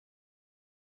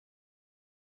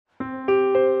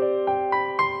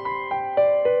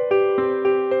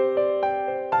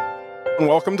and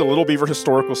welcome to Little Beaver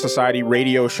Historical Society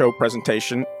radio show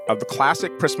presentation of the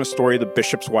classic Christmas story, The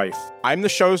Bishop's Wife. I'm the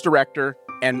show's director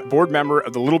and board member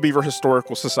of the Little Beaver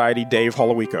Historical Society, Dave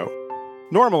Holowico.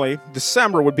 Normally,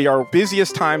 December would be our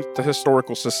busiest time at the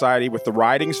Historical Society with the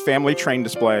Ridings family train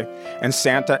display and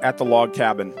Santa at the log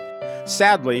cabin.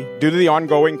 Sadly, due to the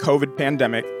ongoing COVID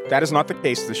pandemic, that is not the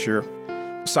case this year.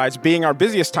 Besides being our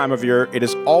busiest time of year, it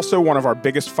is also one of our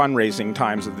biggest fundraising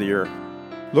times of the year.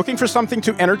 Looking for something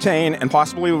to entertain and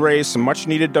possibly raise some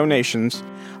much-needed donations,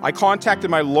 I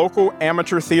contacted my local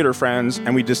amateur theater friends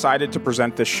and we decided to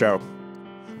present this show.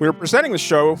 We are presenting the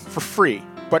show for free,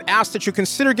 but ask that you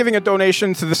consider giving a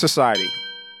donation to the society.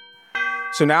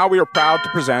 So now we are proud to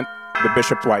present The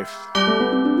Bishop's Wife.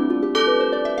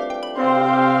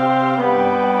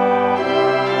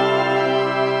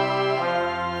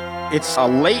 It's a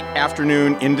late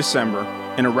afternoon in December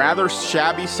in a rather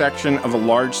shabby section of a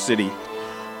large city.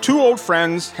 Two old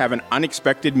friends have an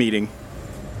unexpected meeting.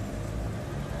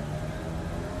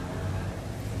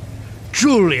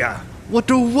 Julia! What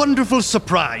a wonderful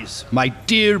surprise! My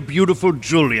dear, beautiful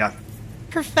Julia.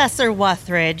 Professor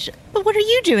Wuthridge, but what are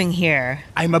you doing here?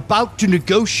 I'm about to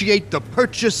negotiate the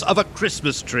purchase of a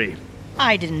Christmas tree.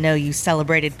 I didn't know you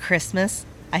celebrated Christmas.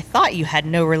 I thought you had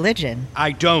no religion.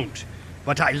 I don't,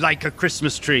 but I like a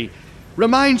Christmas tree.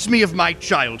 Reminds me of my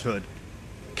childhood.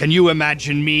 Can you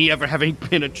imagine me ever having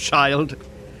been a child?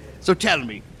 So tell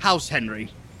me, how's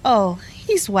Henry? Oh,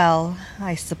 he's well,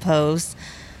 I suppose,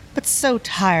 but so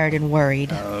tired and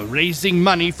worried. Raising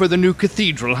money for the new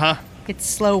cathedral, huh? It's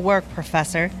slow work,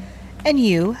 Professor. And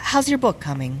you, how's your book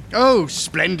coming? Oh,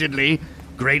 splendidly.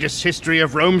 Greatest history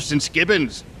of Rome since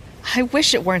Gibbons. I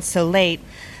wish it weren't so late.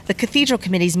 The cathedral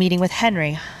committee's meeting with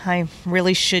Henry. I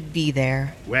really should be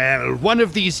there. Well, one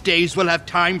of these days we'll have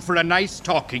time for a nice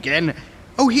talk again.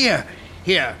 Oh, here,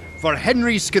 for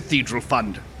Henry's Cathedral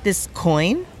Fund. This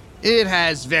coin? It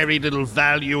has very little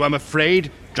value, I'm afraid.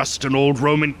 Just an old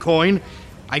Roman coin.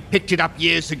 I picked it up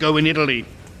years ago in Italy.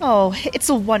 Oh, it's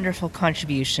a wonderful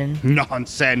contribution.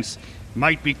 Nonsense.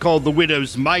 Might be called the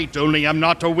widow's mite, only I'm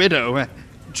not a widow.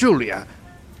 Julia,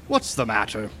 what's the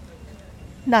matter?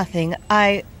 Nothing.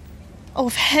 Oh,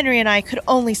 if Henry and I could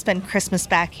only spend Christmas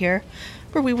back here,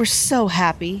 where we were so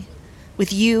happy.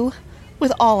 With you,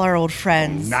 with all our old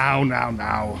friends.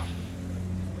 Now.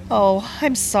 Oh,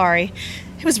 I'm sorry.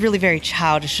 It was really very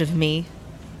childish of me.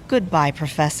 Goodbye,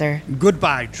 Professor.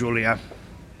 Goodbye, Julia.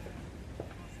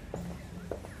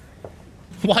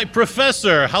 Why,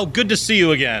 Professor, how good to see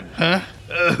you again. Huh?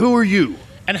 Who are you?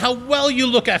 And how well you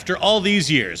look after all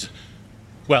these years.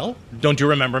 Well, don't you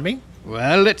remember me?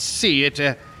 Well, let's see.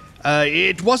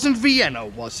 It wasn't Vienna,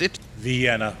 was it?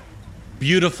 Vienna.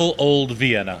 Beautiful old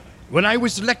Vienna. When I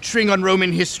was lecturing on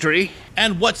Roman history.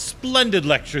 And what splendid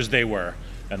lectures they were.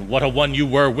 And what a one you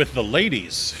were with the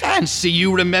ladies. Fancy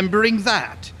you remembering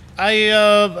that.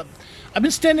 I've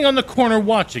been standing on the corner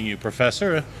watching you,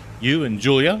 Professor. You and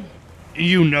Julia.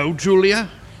 You know Julia?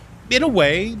 In a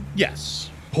way, yes.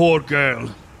 Poor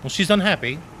girl. Well, she's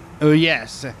unhappy. Oh,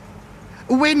 yes.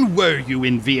 When were you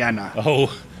in Vienna?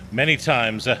 Oh, many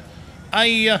times.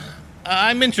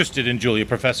 I'm interested in Julia,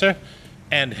 Professor.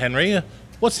 And Henry.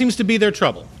 What seems to be their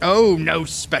trouble? Oh, no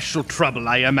special trouble,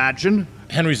 I imagine.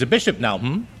 Henry's a bishop now,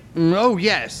 Oh,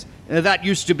 yes. That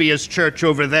used to be his church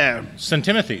over there. St.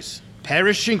 Timothy's.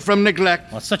 Perishing from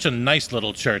neglect. Well, it's such a nice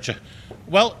little church.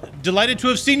 Well, delighted to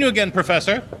have seen you again,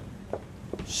 Professor.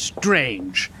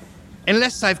 Strange.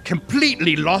 Unless I've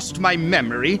completely lost my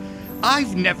memory,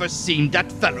 I've never seen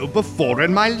that fellow before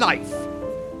in my life.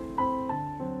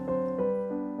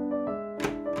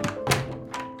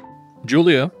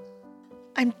 Julia?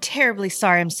 I'm terribly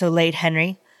sorry I'm so late,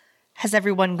 Henry. Has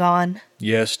everyone gone?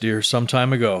 Yes, dear, some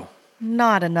time ago.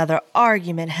 Not another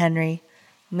argument, Henry.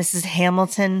 Mrs.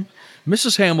 Hamilton?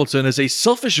 Mrs. Hamilton is a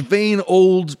selfish, vain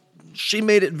old... She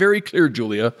made it very clear,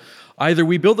 Julia. Either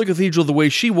we build the cathedral the way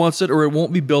she wants it, or it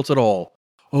won't be built at all.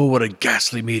 Oh, what a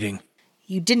ghastly meeting.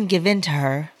 You didn't give in to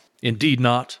her. Indeed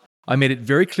not. I made it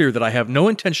very clear that I have no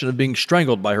intention of being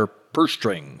strangled by her purse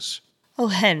strings. Oh,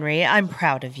 Henry, I'm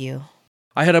proud of you.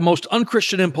 I had a most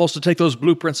unchristian impulse to take those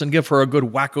blueprints and give her a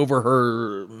good whack over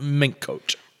her mink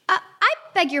coat. I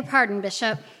beg your pardon,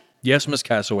 Bishop. Yes, Miss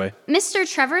Cassaway. Mr.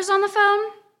 Trevor's on the phone?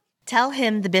 Tell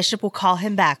him the bishop will call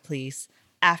him back, please,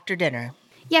 after dinner.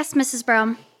 Yes, Mrs.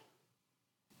 Brome.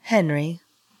 Henry,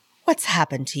 what's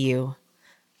happened to you?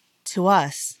 To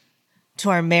us? To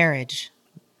our marriage?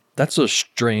 That's a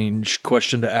strange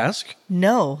question to ask.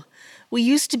 No, we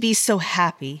used to be so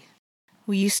happy.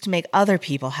 We used to make other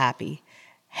people happy.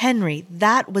 Henry,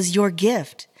 that was your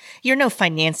gift. You're no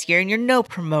financier and you're no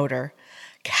promoter.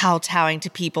 kowtowing to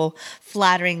people,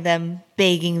 flattering them,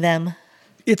 begging them.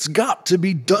 It's got to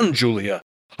be done, Julia.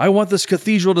 I want this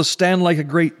cathedral to stand like a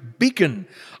great beacon.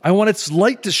 I want its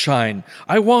light to shine.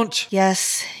 I want...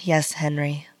 Yes,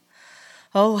 Henry.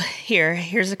 Oh,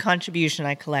 here's a contribution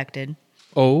I collected.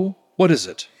 Oh, what is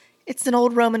it? It's an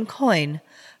old Roman coin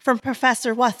from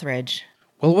Professor Wuthridge.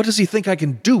 Well, what does he think I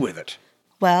can do with it?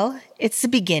 Well, it's the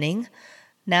beginning.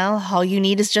 Now all you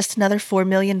need is just another $4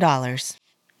 million.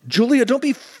 Julia, don't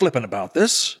be flippant about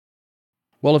this.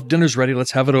 Well, if dinner's ready,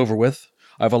 let's have it over with.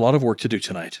 I have a lot of work to do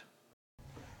tonight.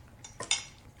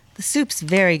 The soup's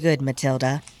very good,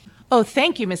 Matilda. Oh,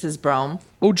 thank you, Mrs. Brome.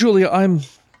 Oh, Julia, I'm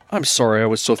sorry I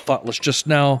was so thoughtless just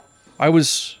now. I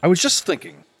was just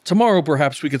thinking. Tomorrow,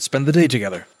 perhaps we could spend the day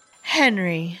together.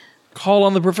 Henry. Call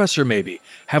on the professor, maybe.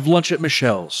 Have lunch at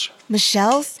Michelle's.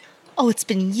 Michelle's? Oh, it's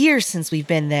been years since we've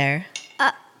been there.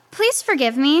 Please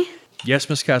forgive me. Yes,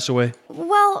 Miss Castaway?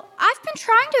 Well, I've been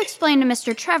trying to explain to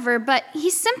Mr. Trevor, but he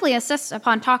simply insists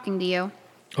upon talking to you.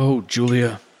 Oh,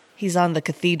 Julia. He's on the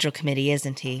cathedral committee,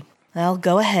 isn't he? Well,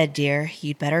 go ahead, dear.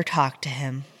 You'd better talk to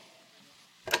him.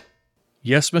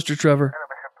 Yes, Mr. Trevor? Hello,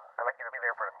 Bishop. I'd like you to be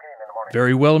there for a meeting in the morning.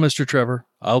 Very well, Mr. Trevor.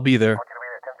 I'll be there. I want you to be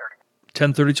there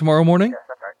at 10:30. 10:30 tomorrow morning? Yes,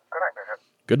 that's right. Good night, Bishop.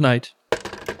 Good night.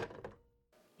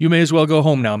 You may as well go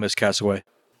home now, Miss Castaway.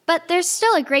 But there's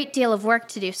still a great deal of work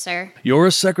to do, sir. You're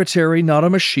a secretary, not a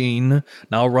machine.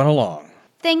 Now run along.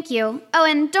 Thank you. Oh,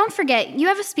 and don't forget, you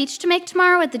have a speech to make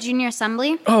tomorrow at the Junior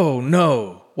Assembly. Oh,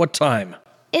 no. What time?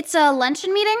 It's a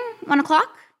luncheon meeting, 1 o'clock.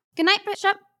 Good night,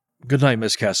 Bishop. Good night,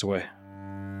 Miss Castaway.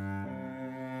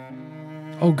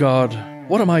 Oh, God,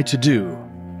 what am I to do?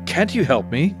 Can't you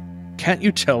help me? Can't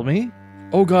you tell me?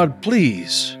 Oh, God,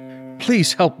 please.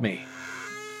 Please help me.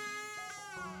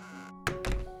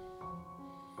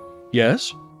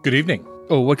 Yes? Good evening.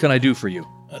 Oh, what can I do for you?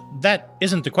 That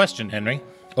isn't the question, Henry.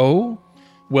 Oh?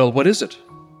 Well, what is it?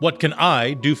 What can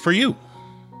I do for you?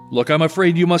 Look, I'm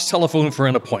afraid you must telephone for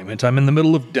an appointment. I'm in the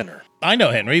middle of dinner. I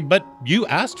know, Henry, but you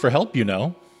asked for help, you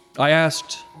know. I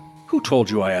asked... Who told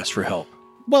you I asked for help?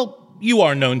 Well, you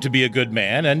are known to be a good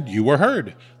man, and you were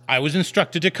heard. I was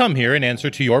instructed to come here in answer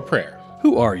to your prayer.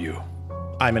 Who are you?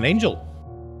 I'm an angel.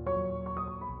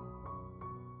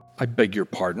 I beg your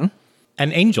pardon?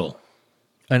 An angel.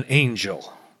 An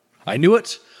angel. I knew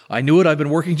it. I knew it. I've been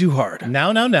working too hard.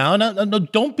 Now,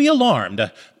 don't be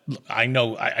alarmed. I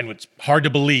know it's hard to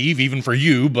believe, even for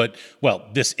you, but, well,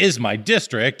 this is my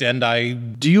district, and I...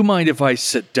 Do you mind if I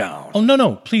sit down? Oh,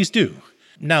 no, please do.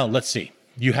 Now, let's see.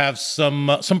 You have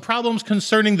some problems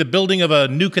concerning the building of a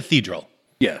new cathedral.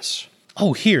 Yes.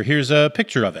 Oh, here's a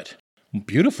picture of it.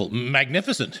 Beautiful,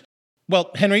 magnificent.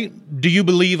 Well, Henry, do you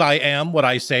believe I am what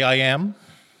I say I am?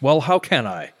 Well, how can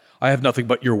I? I have nothing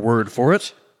but your word for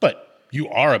it. But you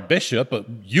are a bishop.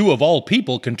 You, of all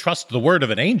people, can trust the word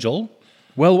of an angel.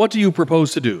 Well, what do you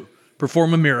propose to do?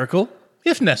 Perform a miracle?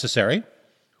 If necessary.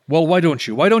 Well, why don't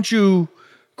you? Why don't you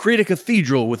create a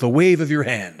cathedral with a wave of your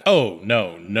hand? Oh,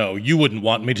 no. You wouldn't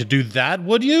want me to do that,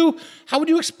 would you? How would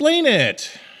you explain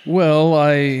it? Well,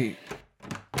 I...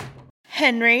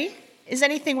 Henry, is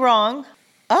anything wrong?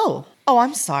 Oh,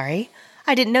 I'm sorry.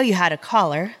 I didn't know you had a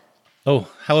caller. Oh,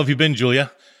 how have you been,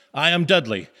 Julia? I am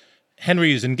Dudley.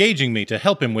 Henry is engaging me to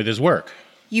help him with his work.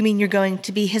 You mean you're going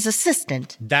to be his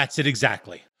assistant? That's it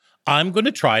exactly. I'm going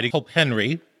to try to help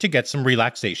Henry to get some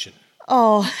relaxation.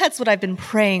 Oh, that's what I've been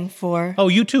praying for. Oh,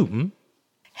 you too,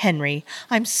 Henry,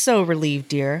 I'm so relieved,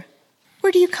 dear.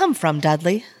 Where do you come from,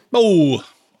 Dudley? Oh,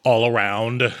 all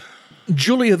around.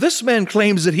 Julia, this man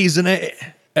claims that he's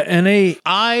I've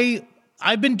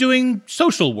been doing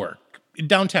social work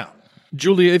downtown.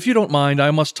 Julia, if you don't mind,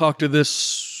 I must talk to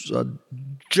this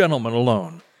gentleman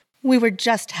alone. We were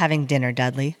just having dinner,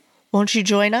 Dudley. Won't you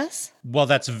join us? Well,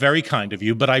 that's very kind of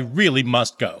you, but I really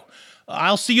must go.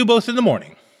 I'll see you both in the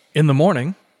morning. In the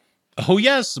morning? Oh,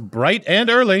 yes, bright and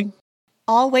early.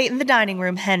 I'll wait in the dining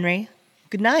room, Henry.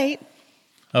 Good night.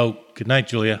 Oh, good night,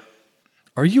 Julia.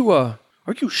 Are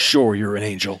you sure you're an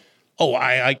angel? Oh,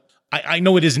 I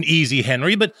know it isn't easy,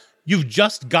 Henry, but you've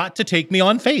just got to take me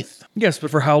on faith. Yes,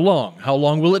 but for how long? How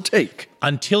long will it take?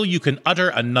 Until you can utter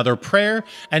another prayer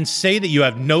and say that you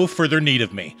have no further need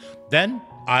of me. Then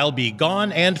I'll be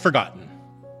gone and forgotten.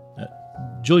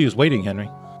 Julia's waiting, Henry.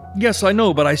 Yes, I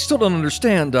know, but I still don't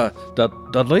understand.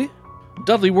 Dudley?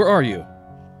 Dudley, where are you?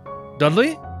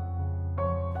 Dudley?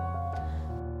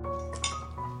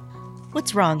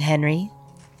 What's wrong, Henry?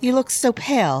 You look so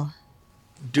pale.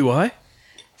 Do I?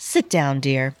 Sit down,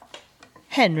 dear.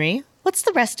 Henry, what's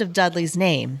the rest of Dudley's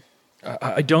name?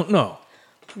 I don't know.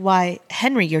 Why,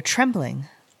 Henry, you're trembling.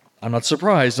 I'm not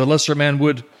surprised. A lesser man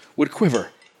would quiver.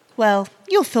 Well,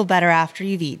 you'll feel better after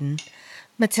you've eaten.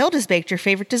 Matilda's baked your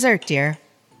favorite dessert, dear.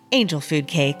 Angel food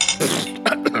cake.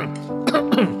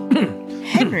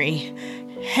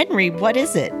 Henry, what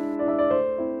is it?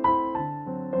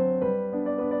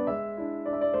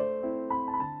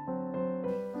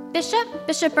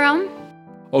 Bishop Brome?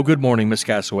 Oh, good morning, Miss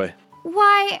Castaway.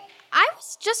 Why, I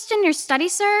was just in your study,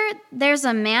 sir. There's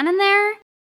a man in there.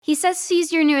 He says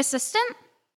he's your new assistant.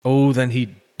 Oh, then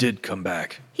he did come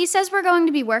back. He says we're going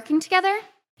to be working together.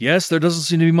 Yes, there doesn't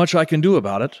seem to be much I can do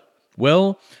about it.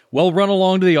 Well, run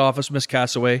along to the office, Miss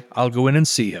Castaway. I'll go in and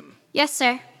see him. Yes,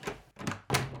 sir.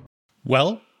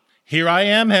 Well, here I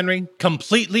am, Henry,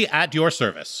 completely at your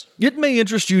service. It may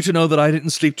interest you to know that I didn't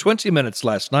sleep 20 minutes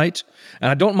last night, and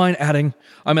I don't mind adding,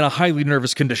 I'm in a highly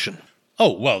nervous condition.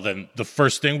 Oh, well, then the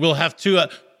first thing we'll have to...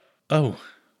 Oh,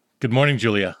 good morning,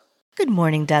 Julia. Good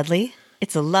morning, Dudley.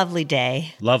 It's a lovely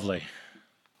day. Lovely.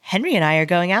 Henry and I are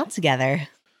going out together.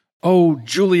 Oh,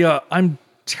 Julia, I'm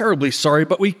terribly sorry,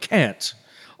 but we can't.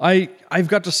 I've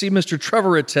got to see Mr.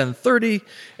 Trevor at 10:30,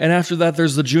 and after that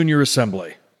there's the junior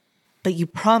assembly. But you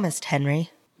promised, Henry.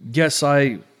 Yes,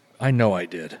 I know I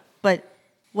did. But,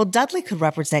 Dudley could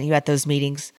represent you at those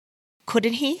meetings.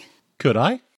 Couldn't he? Could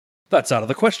I? That's out of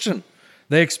the question.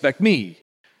 They expect me.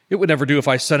 It would never do if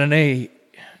I sent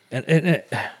an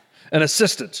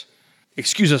assistant.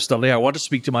 Excuse us, Dudley, I want to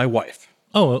speak to my wife.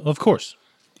 Oh, of course.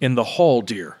 In the hall,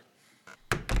 dear.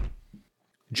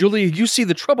 Julia, you see,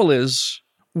 the trouble is,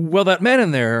 well, that man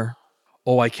in there,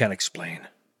 I can't explain.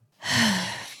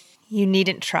 You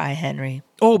needn't try, Henry.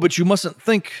 Oh, but you mustn't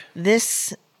think...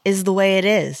 This is the way it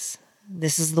is.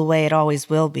 This is the way it always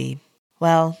will be.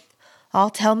 Well, I'll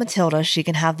tell Matilda she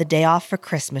can have the day off for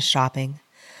Christmas shopping.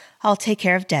 I'll take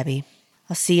care of Debbie.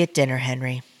 I'll see you at dinner,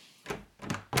 Henry.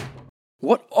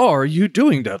 What are you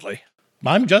doing, Dudley?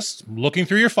 I'm just looking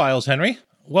through your files, Henry.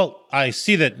 Well, I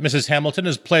see that Mrs. Hamilton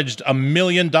has pledged $1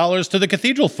 million to the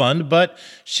Cathedral Fund, but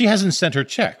she hasn't sent her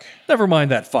check. Never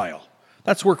mind that file.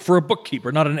 That's work for a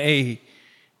bookkeeper, not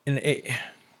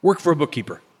work for a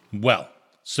bookkeeper. Well,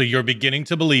 so you're beginning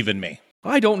to believe in me.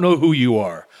 I don't know who you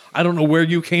are. I don't know where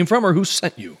you came from or who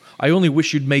sent you. I only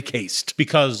wish you'd make haste.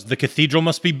 Because the cathedral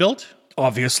must be built?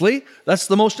 Obviously. That's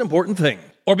the most important thing.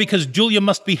 Or because Julia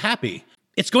must be happy.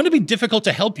 It's going to be difficult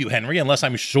to help you, Henry, unless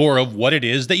I'm sure of what it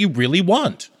is that you really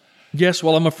want. Yes,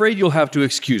 well, I'm afraid you'll have to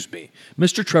excuse me.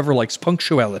 Mr. Trevor likes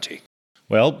punctuality.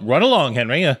 Well, run along,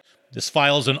 Henry. This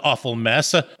file's an awful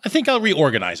mess. I think I'll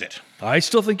reorganize it. I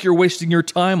still think you're wasting your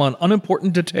time on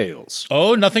unimportant details.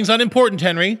 Oh, nothing's unimportant,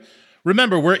 Henry.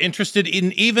 Remember, we're interested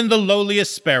in even the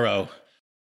lowliest sparrow.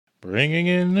 Bringing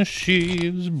in the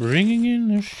sheaves, bringing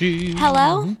in the sheaves.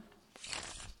 Hello?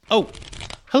 Oh,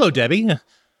 hello, Debbie.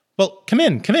 Well, come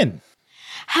in.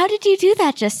 How did you do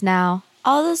that just now?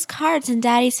 All those cards in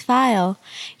Daddy's file.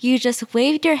 You just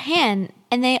waved your hand,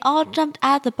 and they all jumped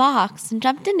out of the box and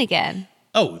jumped in again.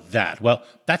 Oh, that. Well,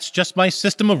 that's just my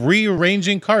system of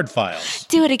rearranging card files.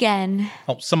 Do it again.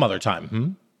 Oh, some other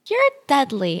time, You're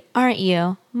Dudley, aren't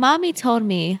you? Mommy told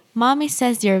me. Mommy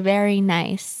says you're very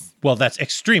nice. Well, that's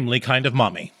extremely kind of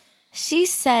Mommy. She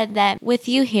said that with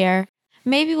you here,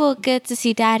 maybe we'll get to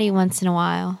see Daddy once in a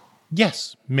while.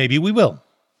 Yes, maybe we will.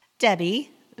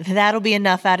 Debbie, that'll be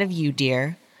enough out of you,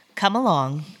 dear. Come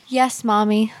along. Yes,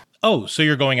 Mommy. Oh, so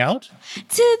you're going out?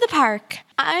 To the park.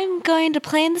 I'm going to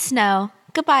play in the snow.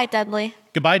 Goodbye, Dudley.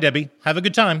 Goodbye, Debbie. Have a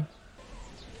good time.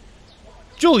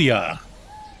 Julia!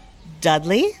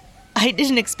 Dudley? I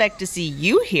didn't expect to see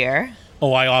you here.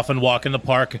 Oh, I often walk in the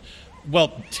park.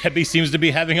 Well, Debbie seems to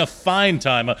be having a fine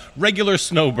time, a regular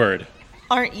snowbird.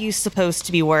 Aren't you supposed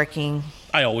to be working?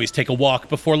 I always take a walk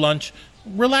before lunch.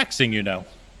 Relaxing, you know.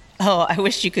 Oh, I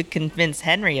wish you could convince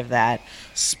Henry of that.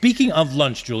 Speaking of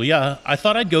lunch, Julia, I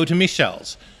thought I'd go to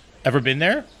Michelle's. Ever been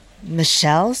there?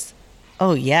 Michelle's?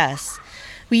 Oh, yes.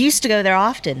 We used to go there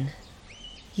often.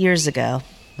 Years ago.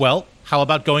 Well, how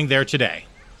about going there today?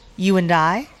 You and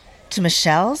I? To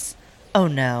Michelle's? Oh,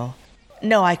 no.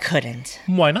 No, I couldn't.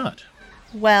 Why not?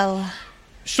 Well...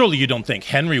 Surely you don't think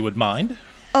Henry would mind?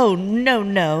 Oh,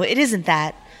 no, it isn't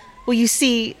that. Well, you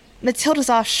see, Matilda's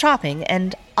off shopping,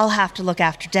 and I'll have to look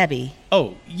after Debbie.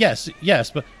 Oh, yes,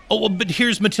 but... Oh, but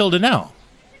here's Matilda now.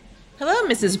 Hello,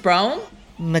 Mrs. Brome.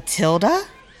 Matilda?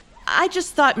 I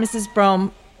just thought, Mrs.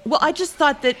 Brome... Well, I just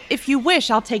thought that if you wish,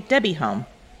 I'll take Debbie home.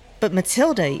 But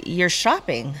Matilda, you're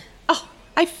shopping. Oh,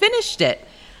 I finished it.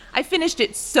 I finished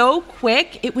it so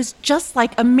quick, it was just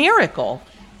like a miracle.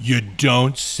 You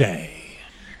don't say.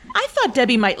 I thought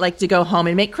Debbie might like to go home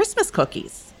and make Christmas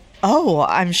cookies. Oh,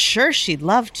 I'm sure she'd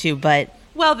love to, but...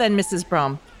 Well then, Mrs.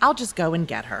 Brome, I'll just go and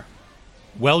get her.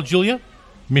 Well, Julia?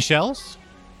 Michelle's?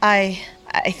 I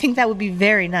think that would be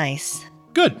very nice.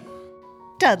 Good.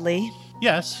 Dudley,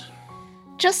 Yes.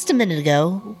 Just a minute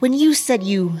ago, when you said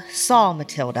you saw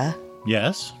Matilda...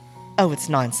 Yes? Oh, it's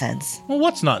nonsense. Well,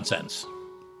 what's nonsense?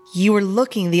 You were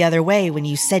looking the other way when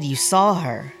you said you saw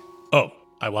her. Oh,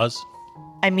 I was?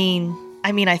 I mean,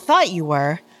 I thought you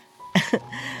were.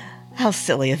 How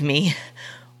silly of me.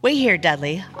 Wait here,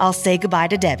 Dudley. I'll say goodbye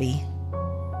to Debbie.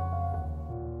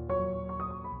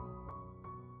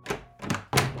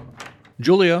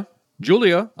 Julia,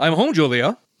 I'm home,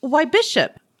 Julia. Why,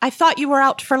 Bishop, I thought you were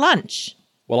out for lunch.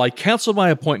 Well, I canceled my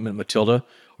appointment, Matilda.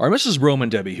 Are Mrs. Rome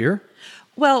and Debbie here?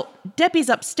 Well, Debbie's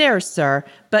upstairs, sir,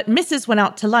 but Mrs. went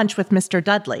out to lunch with Mr.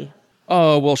 Dudley.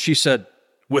 Oh, well, she said,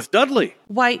 with Dudley.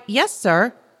 Why, yes,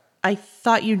 sir. I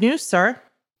thought you knew, sir.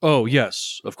 Oh,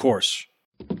 yes, of course.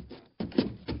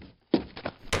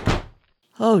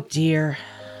 Oh, dear.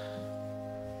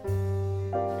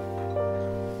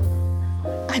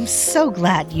 I'm so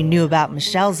glad you knew about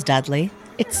Michelle's, Dudley.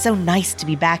 It's so nice to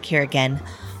be back here again.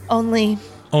 Only?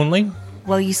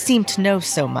 Well, you seem to know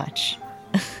so much.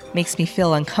 Makes me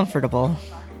feel uncomfortable.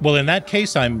 Well, in that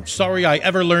case, I'm sorry I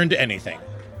ever learned anything.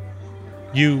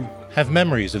 You have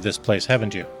memories of this place,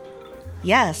 haven't you?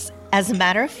 Yes. As a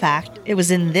matter of fact, it was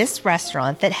in this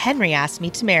restaurant that Henry asked me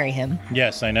to marry him.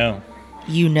 Yes, I know.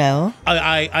 You know?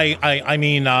 I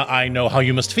mean, I know how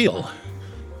you must feel.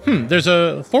 There's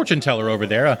a fortune teller over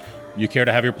there. You care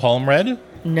to have your palm read?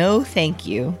 No, thank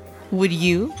you. Would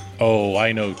you? Oh,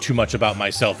 I know too much about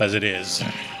myself as it is.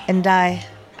 And I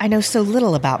know so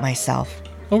little about myself.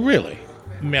 Oh, really?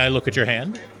 May I look at your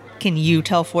hand? Can you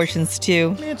tell fortunes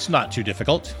too? It's not too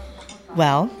difficult.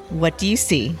 Well, what do you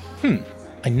see?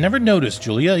 I never noticed,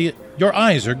 Julia. Your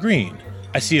eyes are green.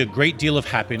 I see a great deal of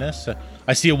happiness.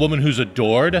 I see a woman who's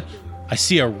adored. I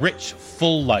see a rich,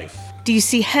 full life. Do you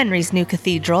see Henry's new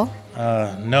cathedral?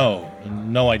 No,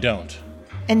 I don't.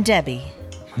 And Debbie?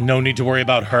 No need to worry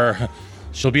about her.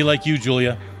 She'll be like you,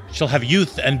 Julia. She'll have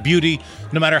youth and beauty,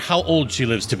 no matter how old she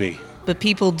lives to be. But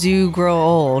people do grow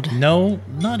old. No,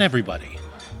 not everybody.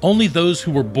 Only those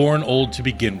who were born old to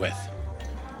begin with.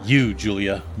 You,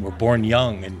 Julia, were born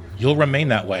young, and you'll remain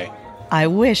that way. I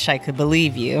wish I could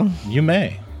believe you. You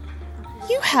may.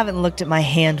 You haven't looked at my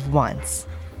hand once.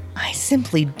 I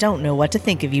simply don't know what to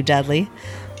think of you, Dudley,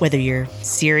 whether you're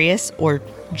serious or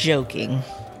joking.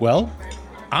 Well,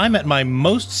 I'm at my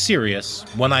most serious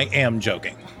when I am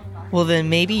joking. Well, then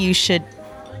maybe you should...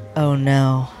 Oh,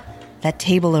 no. That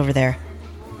table over there.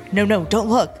 No, don't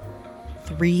look.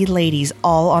 3 ladies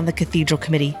all on the cathedral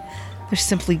committee. They're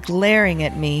simply glaring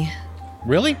at me.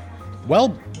 Really?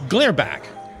 Well, glare back.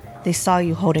 They saw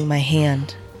you holding my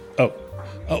hand. Oh.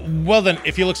 Well then,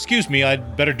 if you'll excuse me,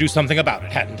 I'd better do something about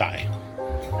it, hadn't I?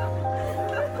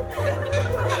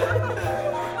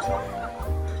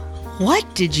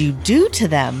 What did you do to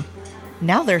them?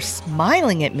 Now they're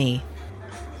smiling at me.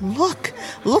 Look,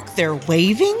 they're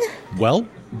waving? Well,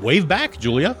 wave back,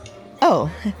 Julia.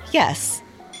 Oh, yes.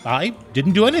 I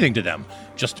didn't do anything to them.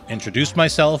 Just introduced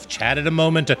myself, chatted a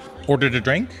moment, ordered a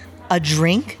drink. A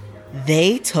drink?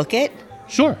 They took it?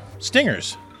 Sure,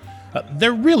 Stingers.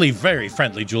 They're really very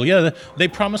friendly, Julia. They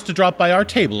promised to drop by our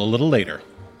table a little later.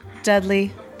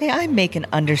 Dudley, may I make an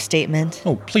understatement?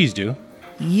 Oh, please do.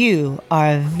 You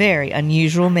are a very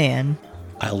unusual man.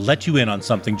 I'll let you in on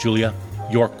something, Julia.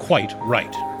 You're quite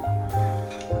right.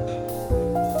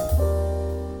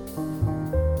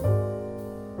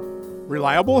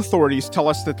 Reliable authorities tell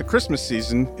us that the Christmas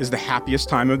season is the happiest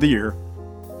time of the year.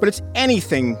 But it's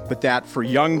anything but that for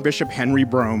young Bishop Henry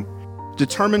Brome.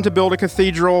 Determined to build a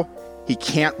cathedral, he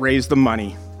can't raise the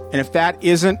money. And if that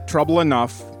isn't trouble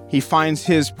enough, he finds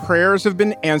his prayers have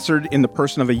been answered in the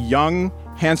person of a young,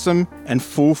 handsome, and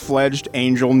full-fledged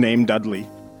angel named Dudley,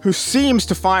 who seems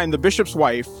to find the bishop's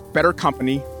wife better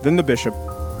company than the bishop.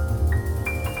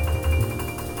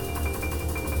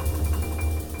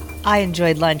 I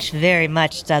enjoyed lunch very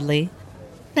much, Dudley.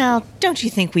 Now, don't you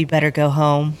think we better go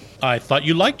home? I thought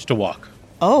you liked to walk.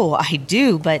 Oh, I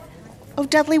do, but... Oh,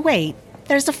 Dudley, wait.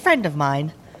 There's a friend of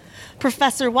mine.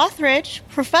 Professor Wuthridge.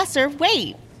 Professor,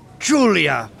 wait.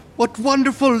 Julia, what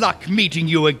wonderful luck meeting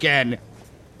you again.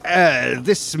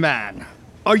 This man.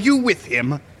 Are you with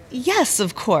him? Yes,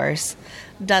 of course.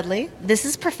 Dudley, this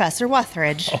is Professor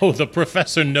Wuthridge. Oh, the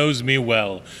professor knows me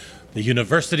well. The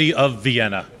University of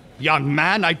Vienna. Young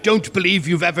man, I don't believe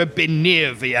you've ever been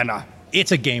near Vienna.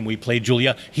 It's a game we play,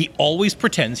 Julia. He always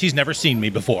pretends he's never seen me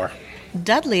before.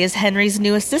 Dudley is Henry's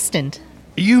new assistant.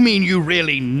 You mean you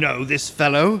really know this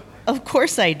fellow? Of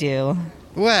course I do.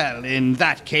 Well, in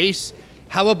that case,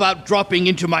 how about dropping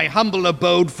into my humble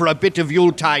abode for a bit of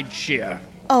Yuletide cheer?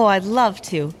 Oh, I'd love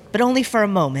to, but only for a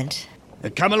moment.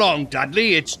 Come along,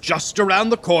 Dudley. It's just around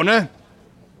the corner.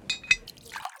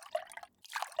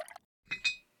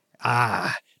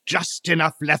 Ah, just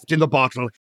enough left in the bottle.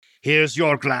 Here's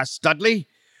your glass, Dudley.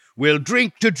 We'll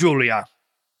drink to Julia.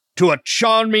 To a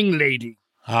charming lady.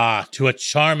 Ah, to a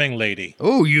charming lady.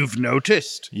 Oh, you've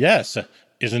noticed. Yes.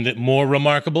 Isn't it more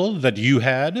remarkable that you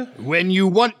had? When you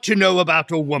want to know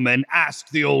about a woman, ask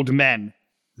the old men.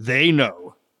 They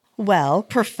know. Well,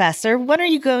 Professor, when are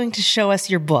you going to show us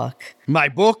your book? My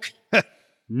book?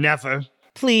 Never.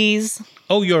 Please.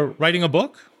 Oh, you're writing a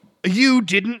book? You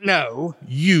didn't know?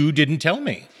 You didn't tell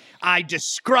me. I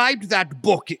described that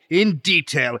book in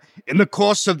detail in the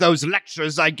course of those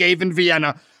lectures I gave in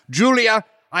Vienna. Julia,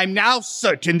 I'm now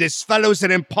certain this fellow's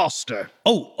an imposter.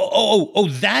 Oh,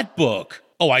 that book.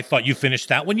 Oh, I thought you finished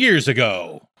that one years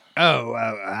ago. Oh,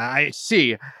 I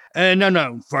see.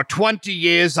 No. For 20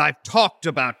 years I've talked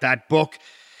about that book,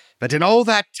 but in all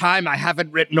that time I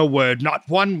haven't written a word, not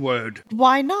one word.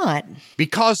 Why not?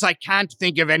 Because I can't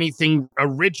think of anything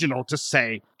original to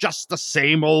say. Just the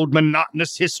same old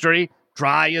monotonous history,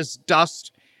 dry as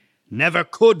dust. Never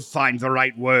could find the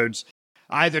right words,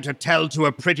 either to tell to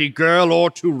a pretty girl or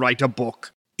to write a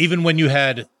book. Even when you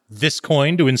had this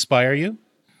coin to inspire you?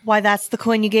 Why, that's the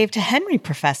coin you gave to Henry,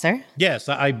 Professor. Yes,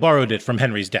 I borrowed it from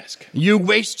Henry's desk. You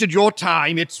wasted your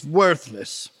time. It's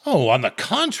worthless. Oh, on the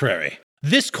contrary.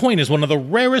 This coin is one of the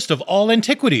rarest of all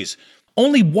antiquities.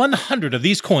 Only 100 of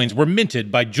these coins were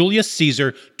minted by Julius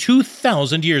Caesar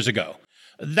 2,000 years ago.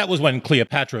 That was when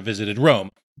Cleopatra visited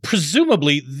Rome.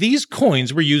 Presumably, these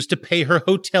coins were used to pay her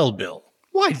hotel bill.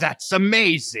 Why, that's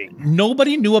amazing.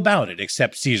 Nobody knew about it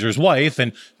except Caesar's wife,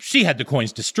 and she had the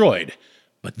coins destroyed.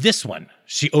 But this one,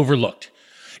 she overlooked.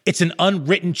 It's an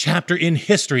unwritten chapter in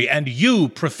history, and you,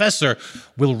 Professor,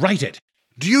 will write it.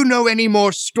 Do you know any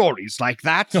more stories like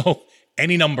that? Oh,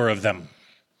 any number of them.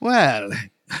 Well,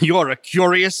 you're a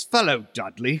curious fellow,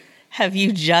 Dudley. Have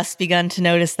you just begun to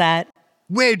notice that?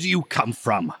 Where do you come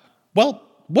from? Well,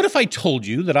 what if I told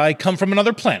you that I come from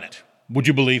another planet? Would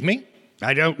you believe me?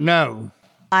 I don't know.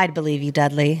 I'd believe you,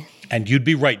 Dudley. And you'd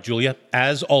be right, Julia,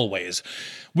 as always.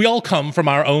 We all come from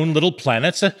our own little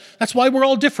planets. That's why we're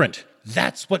all different.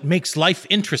 That's what makes life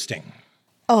interesting.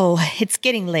 Oh, it's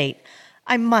getting late.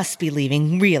 I must be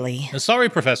leaving, really. Sorry,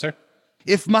 Professor.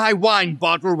 If my wine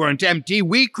bottle weren't empty,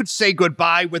 we could say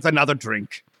goodbye with another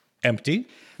drink. Empty?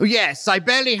 Yes, I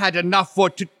barely had enough for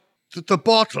the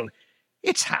bottle.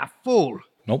 It's half full.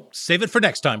 Nope, save it for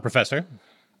next time, Professor.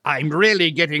 I'm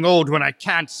really getting old when I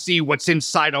can't see what's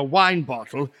inside a wine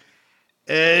bottle.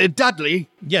 Dudley?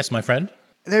 Yes, my friend?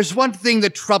 There's one thing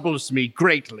that troubles me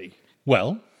greatly.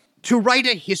 Well? To write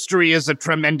a history is a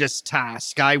tremendous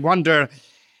task. I wonder,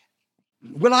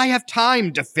 will I have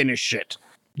time to finish it?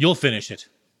 You'll finish it.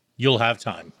 You'll have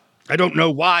time. I don't know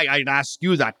why I'd ask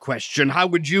you that question. How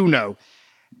would you know?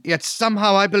 Yet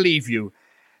somehow I believe you.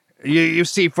 You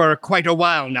see, for quite a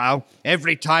while now,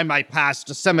 every time I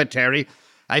passed a cemetery,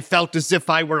 I felt as if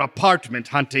I were apartment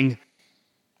hunting.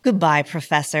 Goodbye,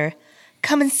 Professor.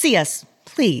 Come and see us,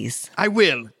 please. I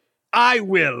will.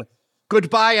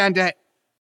 Goodbye, and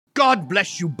God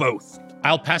bless you both.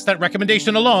 I'll pass that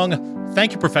recommendation along.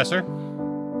 Thank you, Professor.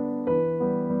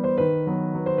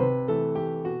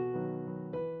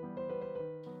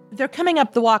 They're coming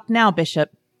up the walk now,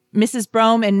 Bishop. Mrs.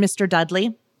 Brome and Mr.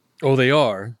 Dudley. Oh, they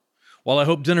are? Well, I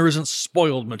hope dinner isn't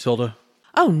spoiled, Matilda.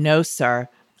 Oh, no, sir.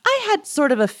 I had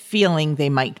sort of a feeling they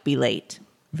might be late.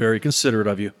 Very considerate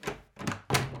of you.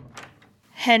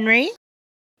 Henry?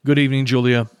 Good evening,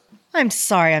 Julia. I'm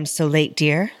sorry I'm so late,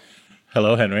 dear.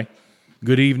 Hello, Henry.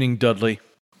 Good evening, Dudley.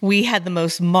 We had the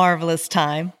most marvelous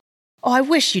time. Oh, I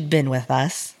wish you'd been with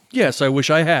us. Yes, I wish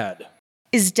I had.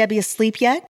 Is Debbie asleep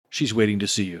yet? She's waiting to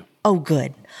see you. Oh,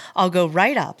 good. I'll go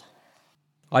right up.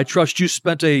 I trust you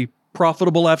spent a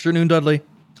profitable afternoon, Dudley?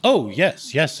 Oh,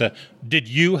 yes. Did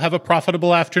you have a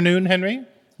profitable afternoon, Henry?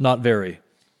 Not very.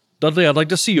 Dudley, I'd like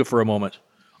to see you for a moment.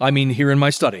 I mean, here in my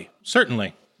study.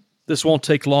 Certainly. This won't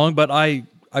take long, but I'd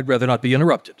rather not be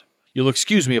interrupted. You'll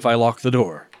excuse me if I lock the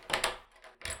door.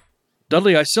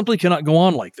 Dudley, I simply cannot go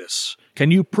on like this.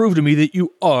 Can you prove to me that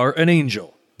you are an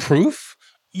angel? Proof?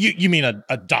 You mean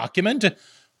a document?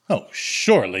 Oh,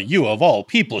 surely you of all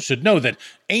people should know that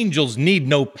angels need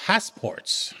no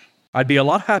passports. I'd be a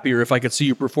lot happier if I could see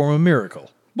you perform a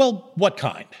miracle. Well, what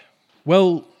kind?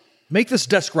 Well, make this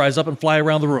desk rise up and fly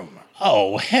around the room.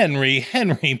 Oh, Henry,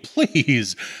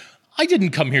 please. I didn't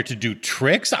come here to do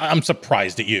tricks. I'm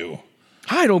surprised at you.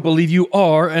 I don't believe you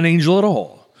are an angel at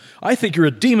all. I think you're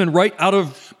a demon right out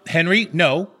of... Henry,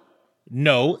 no,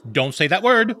 don't say that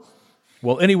word.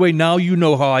 Well, anyway, now you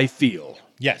know how I feel.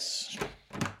 Yes.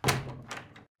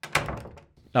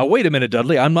 Now, wait a minute,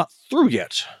 Dudley. I'm not through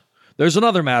yet. There's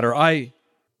another matter.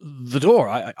 The door.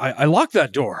 I locked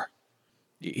that door.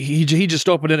 He just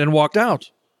opened it and walked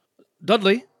out.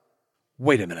 Dudley?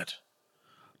 Wait a minute.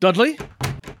 Dudley?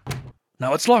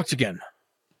 Now it's locked again.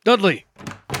 Dudley!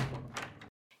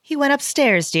 He went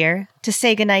upstairs, dear, to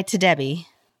say goodnight to Debbie.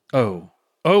 Oh.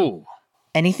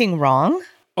 Anything wrong?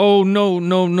 Oh, no,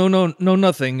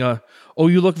 nothing.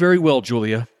 You look very well,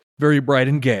 Julia. Very bright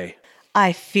and gay.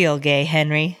 I feel gay,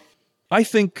 Henry. I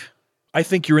think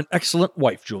you're an excellent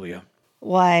wife, Julia.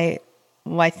 Why,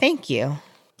 thank you.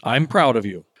 I'm proud of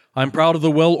you. I'm proud of the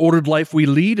well-ordered life we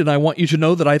lead, and I want you to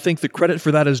know that I think the credit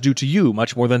for that is due to you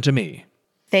much more than to me.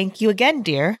 Thank you again,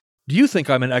 dear. Do you think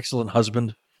I'm an excellent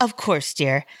husband? Of course,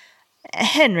 dear.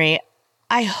 Henry,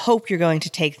 I hope you're going to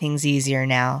take things easier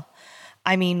now.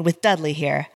 I mean, with Dudley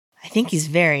here, I think he's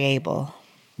very able.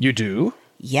 You do?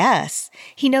 Yes,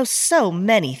 he knows so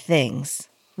many things.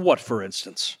 What, for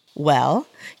instance? Well,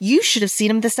 you should have seen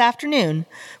him this afternoon.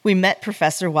 We met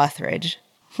Professor Wuthridge.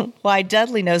 Why,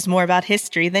 Dudley knows more about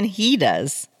history than he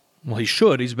does. Well, he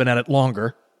should. He's been at it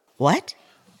longer. What?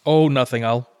 Oh, nothing.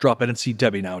 I'll drop in and see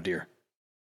Debbie now, dear.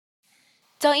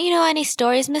 Don't you know any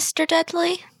stories, Mr.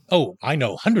 Dudley? Oh, I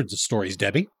know hundreds of stories,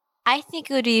 Debbie. I think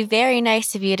it would be very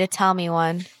nice of you to tell me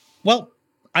one. Well,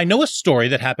 I know a story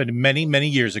that happened many, many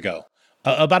years ago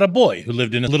about a boy who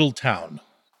lived in a little town.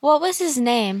 What was his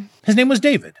name? His name was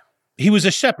David. He was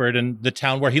a shepherd, and the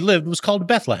town where he lived was called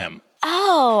Bethlehem.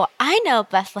 Oh, I know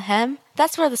Bethlehem.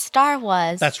 That's where the star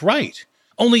was. That's right.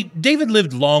 Only David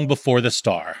lived long before the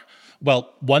star.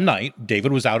 Well, one night,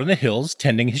 David was out in the hills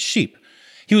tending his sheep.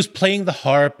 He was playing the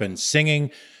harp and singing,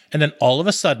 and then all of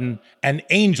a sudden, an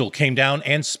angel came down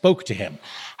and spoke to him.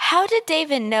 How did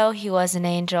David know he was an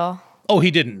angel? Oh,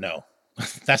 he didn't know.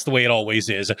 That's the way it always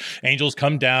is. Angels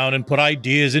come down and put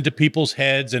ideas into people's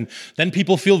heads, and then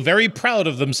people feel very proud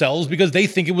of themselves because they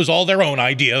think it was all their own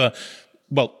idea.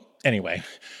 Well, anyway,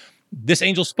 this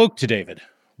angel spoke to David.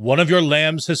 "One of your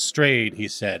lambs has strayed," he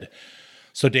said.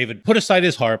 So David put aside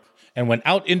his harp and went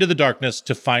out into the darkness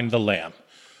to find the lamb.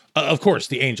 Of course,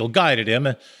 the angel guided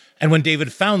him, and when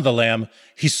David found the lamb,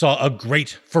 he saw a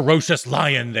great, ferocious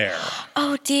lion there.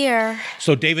 Oh, dear.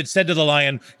 So David said to the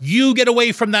lion, "You get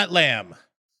away from that lamb."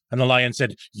 And the lion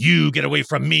said, "You get away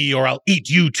from me, or I'll eat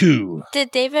you too."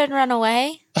 Did David run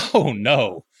away? Oh,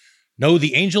 no. No,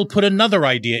 the angel put another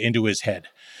idea into his head,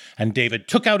 and David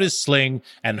took out his sling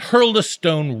and hurled a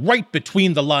stone right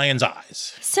between the lion's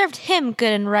eyes. Served him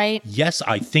good and right. Yes,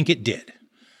 I think it did.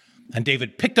 And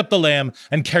David picked up the lamb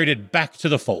and carried it back to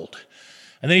the fold.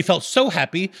 And then he felt so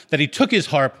happy that he took his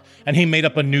harp and he made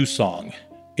up a new song.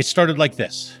 It started like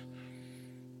this.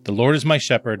 "The Lord is my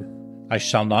shepherd, I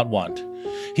shall not want.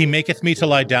 He maketh me to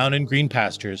lie down in green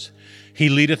pastures. He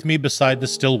leadeth me beside the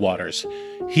still waters.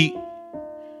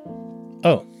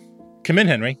 Oh, come in,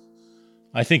 Henry.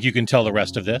 I think you can tell the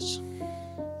rest of this."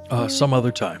 Some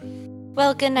other time.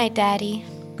 Well, good night, Daddy.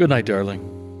 Good night,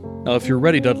 darling. Now, if you're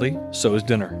ready, Dudley, so is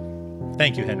dinner.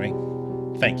 Thank you, Henry.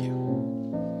 Thank you.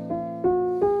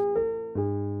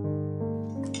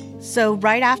 So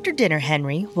right after dinner,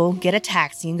 Henry, we'll get a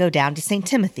taxi and go down to St.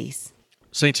 Timothy's.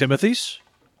 St. Timothy's?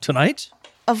 Tonight?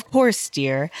 Of course,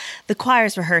 dear. The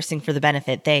choir's rehearsing for the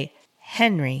benefit.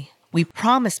 Henry, we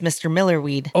promised Mr. Miller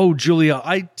we'd... Oh, Julia,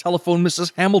 I telephoned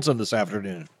Mrs. Hamilton this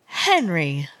afternoon.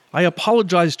 Henry! I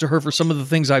apologized to her for some of the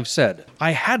things I've said.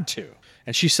 I had to.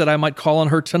 And she said I might call on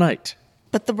her tonight.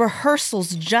 But the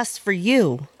rehearsal's just for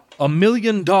you. $1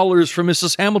 million for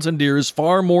Mrs. Hamilton, dear, is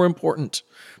far more important.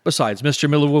 Besides, Mr.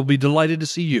 Miller will be delighted to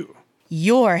see you.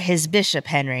 You're his bishop,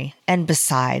 Henry. And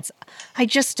besides, I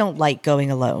just don't like going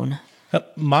alone.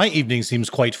 My evening seems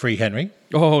quite free, Henry.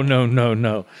 Oh,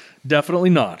 no. Definitely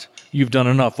not. You've done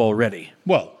enough already.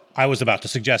 Well, I was about to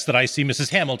suggest that I see Mrs.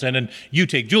 Hamilton and you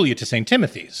take Julia to St.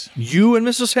 Timothy's. You and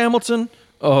Mrs. Hamilton?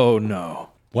 Oh, no.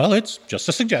 Well, it's just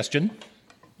a suggestion.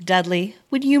 Dudley,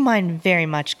 would you mind very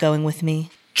much going with me?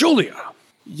 Julia!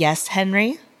 Yes,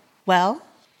 Henry? Well?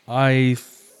 I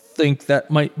think that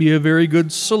might be a very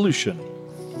good solution.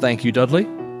 Thank you, Dudley.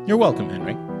 You're welcome,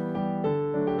 Henry.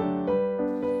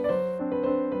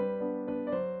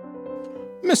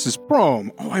 Mrs.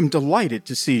 Brome, I'm delighted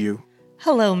to see you.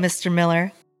 Hello, Mr.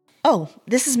 Miller. Oh,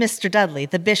 this is Mr. Dudley,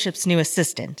 the bishop's new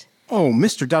assistant. Oh,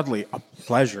 Mr. Dudley, a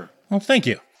pleasure. Well, thank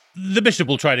you. The bishop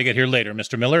will try to get here later,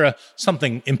 Mr. Miller.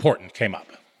 Something important came up.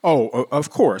 Oh, of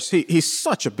course. He's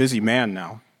such a busy man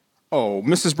now. Oh,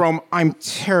 Mrs. Brome, I'm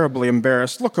terribly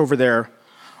embarrassed. Look over there.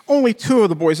 Only 2 of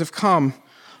the boys have come.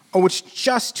 Oh, it's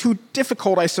just too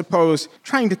difficult, I suppose,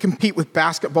 trying to compete with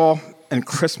basketball and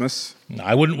Christmas.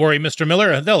 I wouldn't worry, Mr.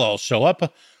 Miller. They'll all show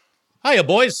up. Hiya,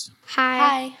 boys.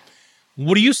 Hi.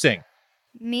 What do you sing?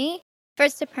 Me?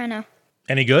 First soprano.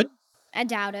 Any good? I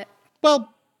doubt it.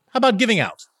 Well, how about giving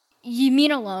out? You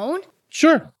mean alone?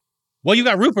 Sure. Well, you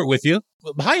got Rupert with you.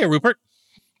 Hiya, Rupert.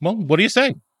 Well, what do you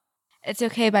say? It's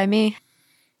okay by me.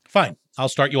 Fine. I'll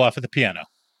start you off at the piano.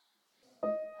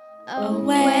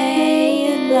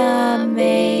 Away in the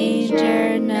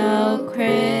manger, no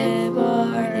crib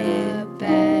or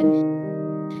bed.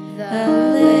 The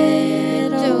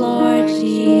little Lord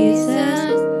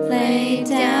Jesus laid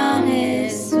down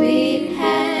his sweet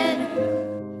head.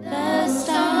 The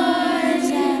stars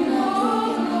and the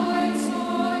hearts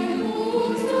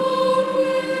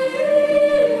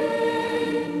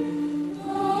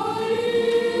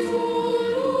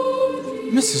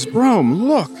Mrs. Brome,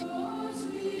 look.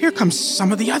 Here comes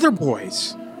some of the other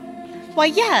boys. Why,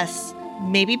 yes.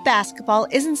 Maybe basketball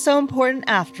isn't so important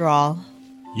after all.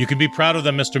 You can be proud of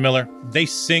them, Mr. Miller. They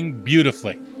sing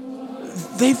beautifully.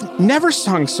 They've never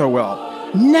sung so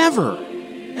well. Never.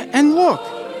 And look,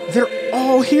 they're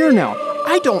all here now.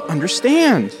 I don't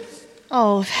understand.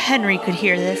 Oh, if Henry could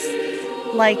hear this.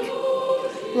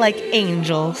 Like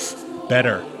angels.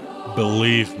 Better.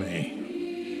 Believe me.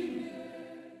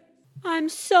 I'm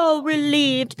so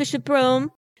relieved, Bishop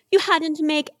Brome. You hadn't to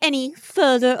make any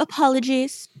further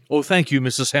apologies. Oh, thank you,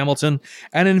 Mrs. Hamilton.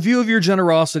 And in view of your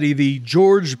generosity, the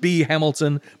George B.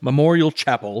 Hamilton Memorial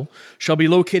Chapel shall be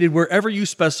located wherever you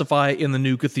specify in the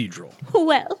new cathedral.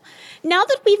 Well, now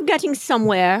that we're getting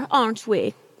somewhere, aren't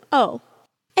we? Oh,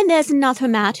 and there's another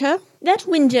matter. That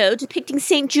window depicting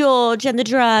St. George and the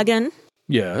dragon.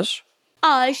 Yes?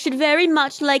 I should very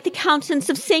much like the countenance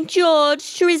of St.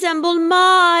 George to resemble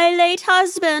my late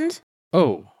husband.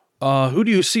 Oh, who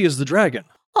do you see as the dragon?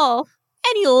 Oh,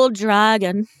 any old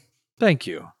dragon. Thank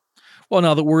you. Well,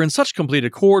 now that we're in such complete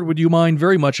accord, would you mind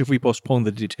very much if we postpone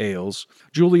the details?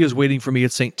 Julie is waiting for me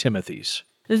at St. Timothy's.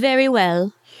 Very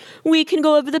well. We can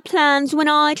go over the plans when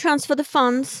I transfer the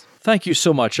funds. Thank you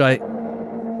so much. Well,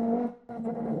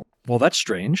 that's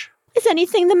strange. Is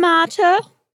anything the matter?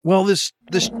 Well, this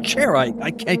chair, I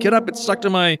can't get up. It's stuck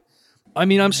to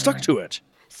I'm stuck to it.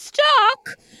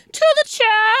 Stuck? To the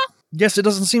chair? Yes, it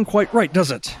doesn't seem quite right,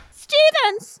 does it?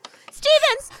 Stevens,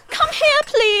 come here,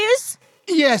 please.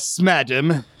 Yes, madam.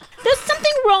 There's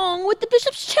something wrong with the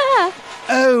bishop's chair.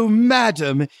 Oh,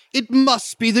 madam, it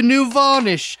must be the new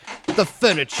varnish. The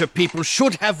furniture people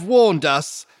should have warned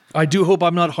us. I do hope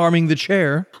I'm not harming the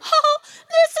chair. Oh,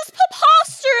 this is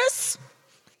preposterous.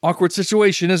 Awkward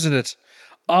situation, isn't it?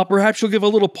 Perhaps you'll give a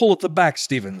little pull at the back,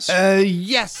 Stevens.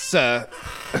 Yes, sir.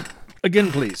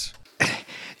 Again, please.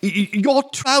 Your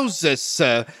trousers,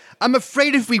 sir. I'm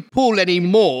afraid if we pull any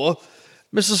more...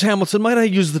 Mrs. Hamilton, might I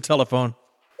use the telephone?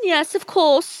 Yes, of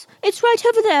course. It's right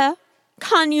over there.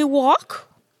 Can you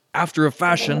walk? After a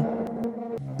fashion.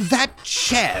 That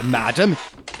chair, madam,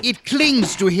 it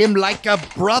clings to him like a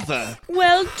brother.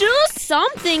 Well, do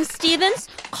something, Stevens.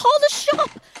 Call the shop.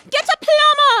 Get a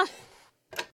plumber.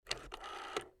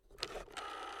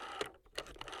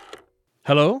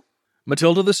 Hello?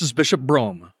 Matilda, this is Bishop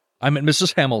Brome. I'm at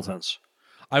Mrs. Hamilton's.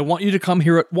 I want you to come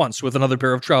here at once with another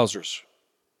pair of trousers.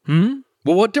 Well,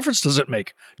 what difference does it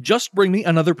make? Just bring me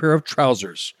another pair of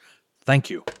trousers. Thank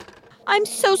you. I'm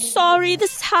so sorry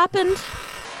this happened.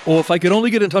 Oh, if I could only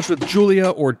get in touch with Julia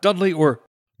or Dudley or...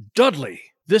 Dudley!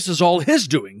 This is all his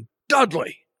doing.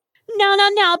 Dudley!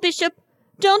 Now, Bishop.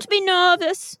 Don't be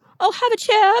nervous. Oh, have a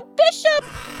chair, Bishop!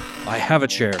 I have a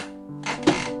chair.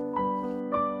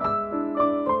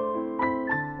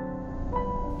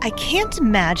 I can't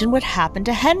imagine what happened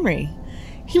to Henry.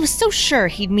 He was so sure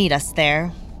he'd meet us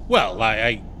there. Well,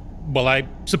 I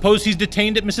suppose he's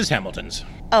detained at Mrs. Hamilton's.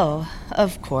 Oh,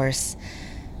 of course.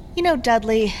 You know,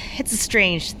 Dudley, it's a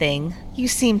strange thing. You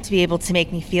seem to be able to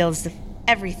make me feel as if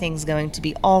everything's going to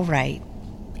be all right.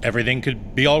 Everything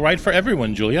could be all right for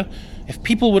everyone, Julia, if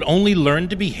people would only learn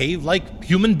to behave like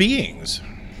human beings.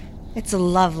 It's a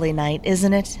lovely night,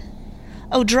 isn't it?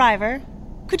 Oh, driver,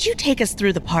 could you take us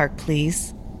through the park,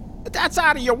 please? That's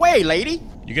out of your way, lady.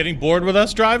 You getting bored with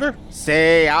us, driver?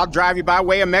 Say, I'll drive you by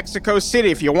way of Mexico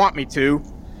City if you want me to.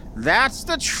 That's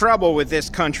the trouble with this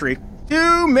country.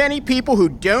 Too many people who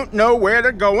don't know where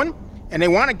they're going, and they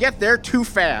want to get there too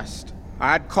fast.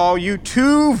 I'd call you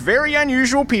two very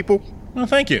unusual people. Well,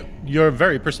 thank you. You're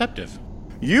very perceptive.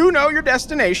 You know your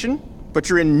destination, but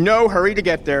you're in no hurry to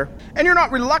get there. And you're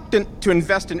not reluctant to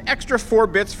invest an extra 4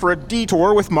 bits for a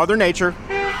detour with Mother Nature.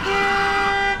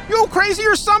 You crazy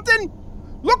or something?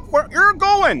 Look where you're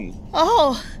going.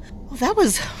 Oh, well, that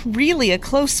was really a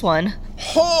close one.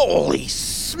 Holy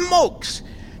smokes!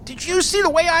 Did you see the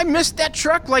way I missed that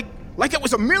truck like it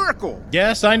was a miracle?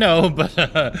 Yes, I know,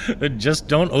 but just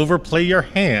don't overplay your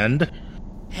hand.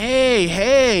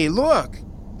 Hey, look.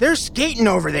 They're skating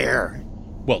over there.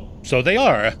 Well, so they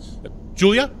are.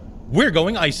 Julia, We're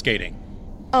going ice skating.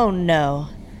 Oh, no.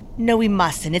 No, we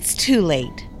mustn't. It's too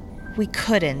late. We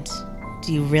couldn't.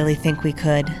 Do you really think we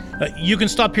could? You can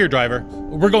stop here, driver.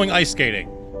 We're going ice skating.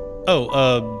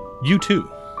 Oh, you too.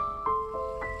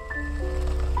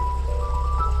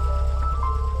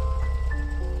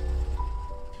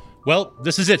 Well,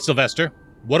 this is it, Sylvester.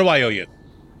 What do I owe you?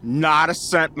 Not a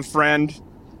cent, my friend.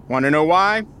 Want to know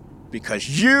why? Because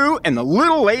you and the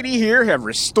little lady here have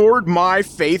restored my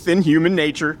faith in human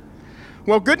nature.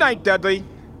 Well, good night, Dudley.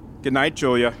 Good night,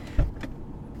 Julia.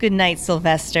 Good night,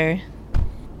 Sylvester.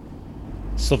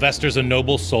 Sylvester's a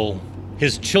noble soul.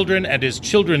 His children and his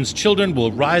children's children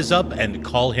will rise up and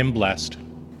call him blessed.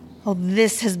 Oh,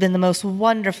 this has been the most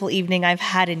wonderful evening I've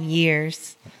had in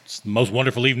years. It's the most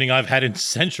wonderful evening I've had in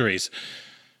centuries.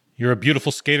 You're a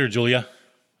beautiful skater, Julia.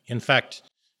 In fact,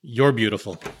 you're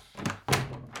beautiful.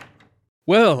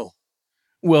 Well,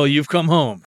 you've come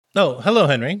home. Oh, hello,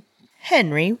 Henry.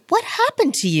 Henry, what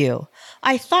happened to you?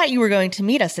 I thought you were going to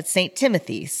meet us at St.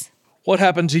 Timothy's. What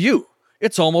happened to you?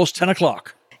 It's almost 10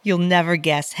 o'clock. You'll never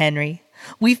guess, Henry.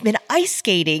 We've been ice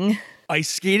skating. Ice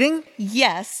skating?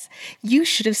 Yes. You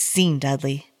should have seen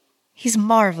Dudley. He's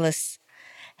marvelous.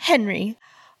 Henry.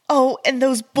 Oh, and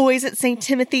those boys at St.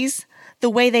 Timothy's,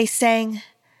 the way they sang,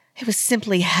 it was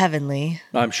simply heavenly.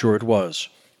 I'm sure it was.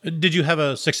 Did you have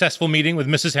a successful meeting with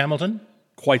Mrs. Hamilton?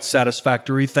 Quite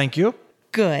satisfactory, thank you.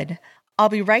 Good. I'll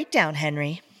be right down,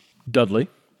 Henry. Dudley?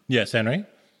 Yes, Henry?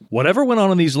 Whatever went on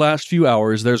in these last few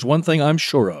hours, there's one thing I'm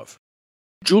sure of.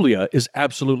 Julia is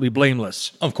absolutely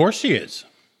blameless. Of course she is.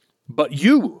 But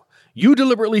you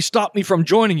deliberately stopped me from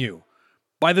joining you.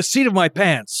 By the seat of my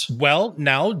pants. Well,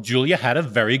 now, Julia had a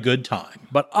very good time.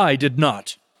 But I did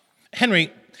not.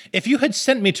 Henry, if you had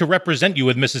sent me to represent you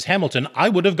with Mrs. Hamilton, I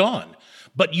would have gone.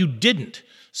 But you didn't.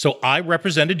 So I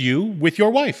represented you with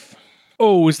your wife.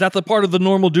 Oh, is that the part of the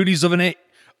normal duties of an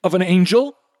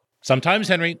angel? Sometimes,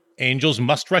 Henry, angels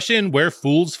must rush in where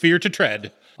fools fear to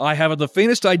tread. I haven't the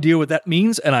faintest idea what that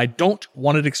means, and I don't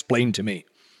want it explained to me.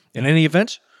 In any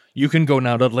event, you can go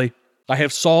now, Dudley. I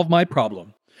have solved my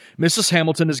problem. Mrs.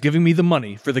 Hamilton is giving me the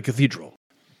money for the cathedral.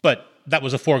 But that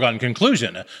was a foregone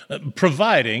conclusion,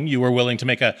 providing you were willing to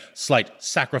make a slight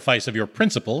sacrifice of your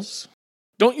principles.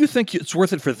 Don't you think it's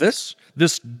worth it for this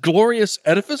glorious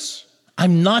edifice?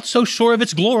 I'm not so sure of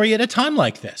its glory at a time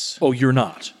like this. Oh, you're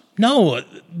not? No,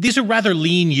 these are rather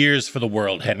lean years for the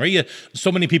world, Henry.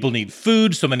 So many people need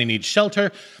food, so many need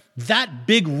shelter. That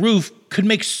big roof could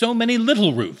make so many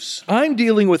little roofs. I'm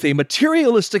dealing with a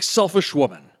materialistic, selfish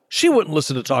woman. She wouldn't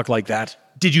listen to talk like that.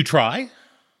 Did you try?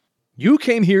 You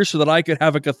came here so that I could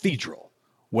have a cathedral.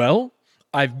 Well,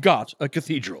 I've got a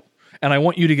cathedral, and I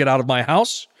want you to get out of my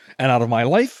house, and out of my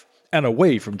life, and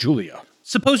away from Julia.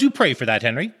 Suppose you pray for that,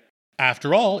 Henry.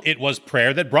 After all, it was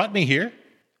prayer that brought me here.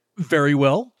 Very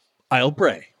well. I'll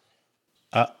pray.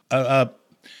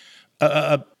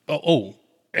 Oh,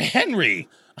 Henry,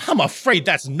 I'm afraid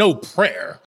that's no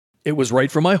prayer. It was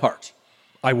right from my heart.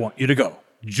 I want you to go.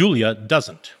 Julia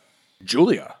doesn't.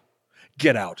 Julia?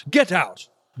 Get out. Get out.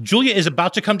 Julia is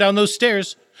about to come down those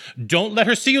stairs. Don't let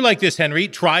her see you like this, Henry.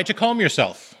 Try to calm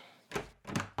yourself.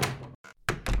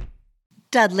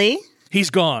 Dudley? He's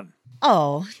gone.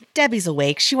 Oh, Debbie's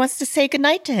awake. She wants to say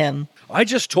goodnight to him. I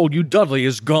just told you Dudley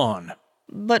is gone.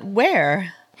 But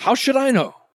where? How should I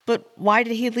know? But why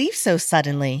did he leave so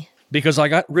suddenly? Because I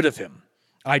got rid of him.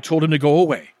 I told him to go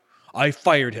away. I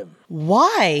fired him.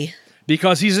 Why?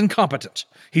 Because he's incompetent.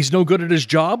 He's no good at his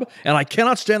job, and I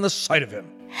cannot stand the sight of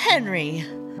him. Henry!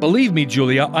 Believe me,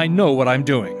 Julia, I know what I'm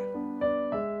doing.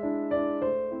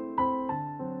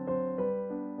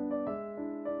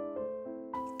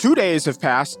 Two days have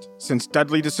passed since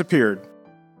Dudley disappeared,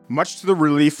 much to the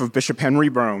relief of Bishop Henry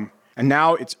Brome, and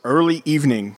now it's early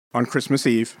evening on Christmas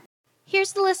Eve.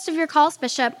 Here's the list of your calls,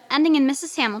 Bishop, ending in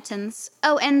Mrs. Hamilton's.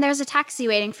 Oh, and there's a taxi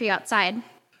waiting for you outside.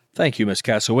 Thank you, Miss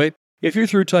Castaway. If you're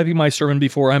through typing my sermon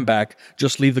before I'm back,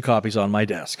 just leave the copies on my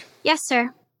desk. Yes,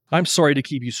 sir. I'm sorry to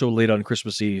keep you so late on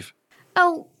Christmas Eve.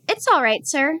 Oh, it's all right,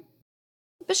 sir.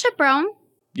 Bishop Brome?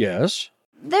 Yes?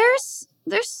 There's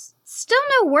still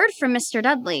no word from Mr.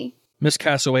 Dudley. Miss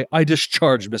Castaway, I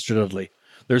discharged Mr. Dudley.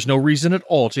 There's no reason at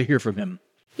all to hear from him.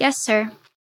 Yes, sir.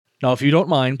 Now, if you don't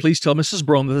mind, please tell Mrs.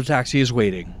 Brome that the taxi is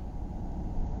waiting.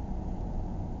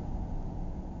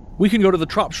 We can go to the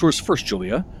Tropshires first,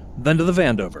 Julia, then to the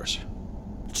Vandovers.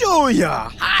 Julia!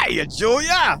 Hiya,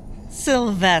 Julia!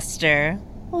 Sylvester,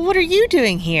 what are you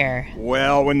doing here?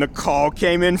 Well, when the call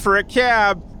came in for a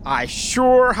cab, I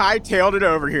sure hightailed it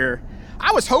over here.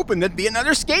 I was hoping there'd be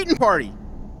another skating party.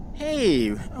 Hey,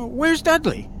 where's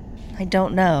Dudley? I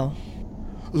don't know.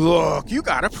 Look, you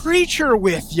got a preacher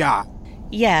with ya.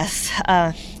 Yes,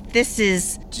 This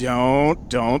is...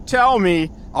 Don't tell me.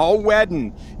 All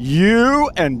wedding. You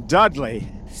and Dudley.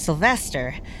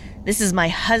 Sylvester. This is my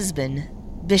husband,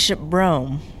 Bishop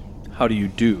Brome. How do you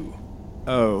do?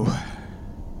 Oh.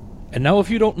 And now, if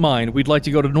you don't mind, we'd like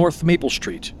to go to North Maple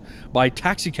Street. By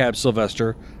taxicab,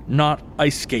 Sylvester, not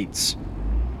ice skates.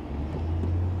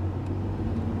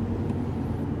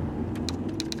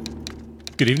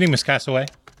 Good evening, Miss Castaway.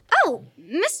 Oh,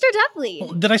 Mr. Dudley.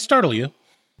 Did I startle you?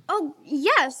 Oh,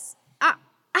 yes. I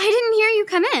didn't hear you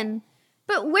come in.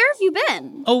 But where have you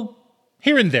been? Oh,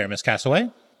 here and there, Miss Castaway.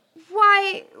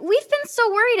 Why, we've been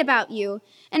so worried about you.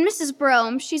 And Mrs.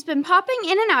 Brome, she's been popping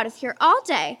in and out of here all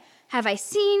day. Have I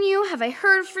seen you? Have I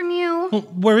heard from you? Well,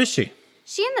 where is she?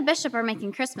 She and the bishop are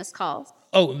making Christmas calls.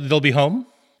 Oh, they'll be home?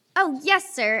 Oh,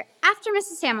 yes, sir. After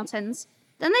Mrs. Hamilton's.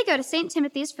 Then they go to St.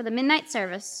 Timothy's for the midnight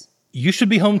service. You should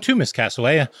be home too, Miss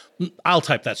Castaway. I'll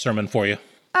type that sermon for you.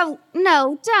 Oh,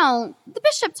 no, don't. The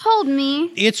bishop told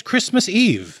me. It's Christmas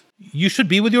Eve. You should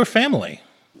be with your family.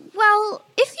 Well,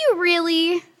 if you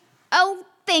really... Oh,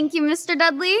 thank you, Mr.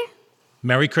 Dudley.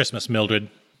 Merry Christmas, Mildred.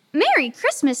 Merry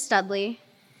Christmas, Dudley.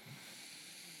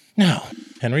 Now,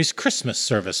 Henry's Christmas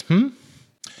service, new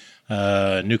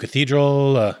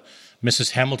cathedral,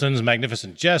 Mrs. Hamilton's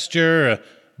magnificent gesture,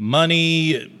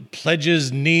 money,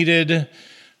 pledges needed.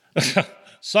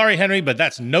 Sorry, Henry, but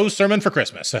that's no sermon for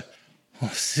Christmas.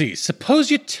 Let's see,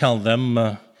 suppose you tell them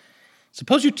the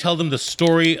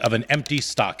story of an empty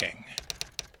stocking.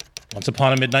 Once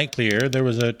upon a midnight clear, there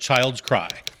was a child's cry.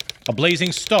 A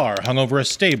blazing star hung over a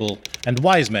stable, and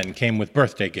wise men came with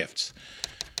birthday gifts.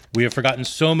 We have forgotten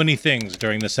so many things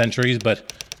during the centuries,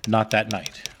 but not that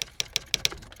night.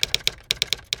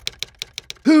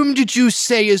 Whom did you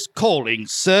say is calling,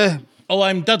 sir? Oh,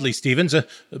 I'm Dudley Stevens,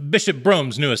 Bishop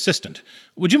Brome's new assistant.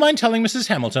 Would you mind telling Mrs.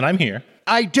 Hamilton I'm here?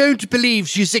 I don't believe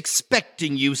she's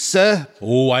expecting you, sir.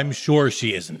 Oh, I'm sure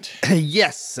she isn't.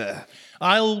 Yes, sir.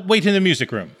 I'll wait in the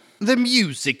music room. The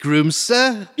music room,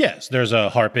 sir? Yes, there's a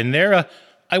harp in there.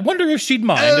 I wonder if she'd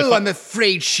mind if I'm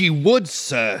afraid she would,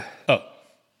 sir. Oh,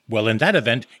 well, in that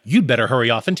event, you'd better hurry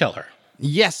off and tell her.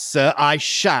 Yes, sir, I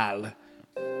shall.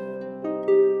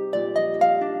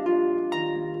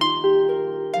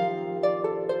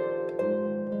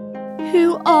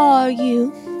 Who are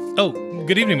you? Oh,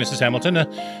 good evening, Mrs. Hamilton.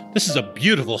 This is a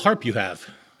beautiful harp you have.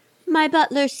 My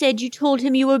butler said you told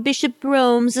him you were Bishop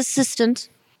Brome's assistant.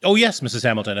 Oh, yes, Mrs.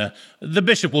 Hamilton. The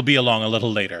bishop will be along a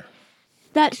little later.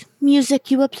 That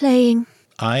music you were playing.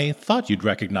 I thought you'd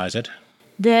recognize it.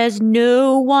 There's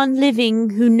no one living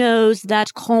who knows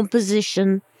that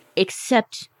composition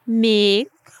except me.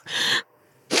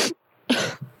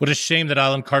 What a shame that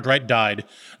Alan Cartwright died,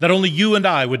 that only you and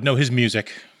I would know his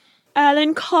music.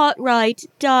 Alan Cartwright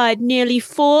died nearly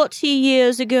 40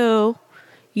 years ago.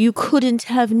 You couldn't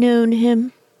have known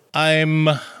him. I'm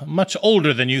much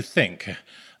older than you think.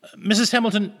 Mrs.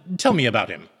 Hamilton, tell me about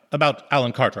him, about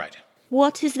Alan Cartwright.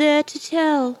 What is there to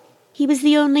tell? He was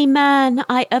the only man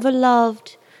I ever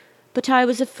loved, but I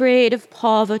was afraid of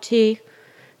poverty,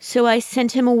 so I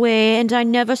sent him away and I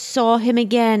never saw him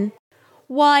again.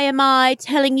 Why am I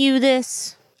telling you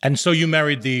this? And so you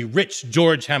married the rich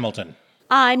George Hamilton.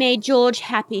 I made George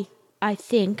happy, I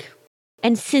think.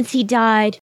 And since he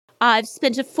died, I've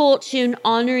spent a fortune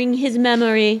honoring his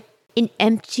memory in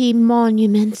empty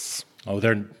monuments. Oh,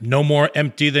 they're no more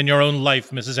empty than your own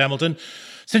life, Mrs. Hamilton.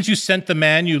 Since you sent the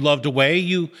man you loved away,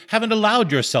 you haven't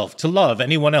allowed yourself to love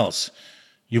anyone else.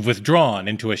 You've withdrawn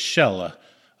into a shell,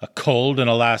 a cold and,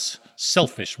 alas,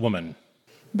 selfish woman.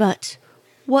 But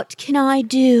what can I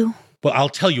do? Well, I'll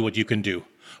tell you what you can do.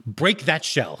 Break that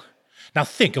shell. Now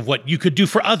think of what you could do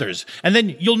for others, and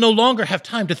then you'll no longer have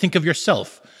time to think of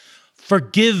yourself.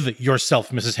 Forgive yourself,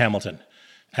 Mrs. Hamilton,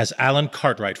 as Alan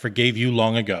Cartwright forgave you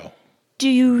long ago. Do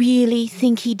you really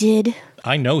think he did?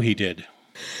 I know he did.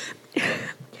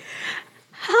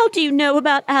 How do you know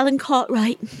about Alan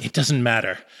Cartwright? It doesn't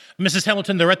matter. Mrs.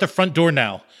 Hamilton, they're at the front door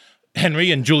now.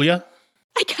 Henry and Julia?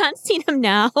 I can't see them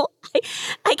now.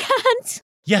 I can't.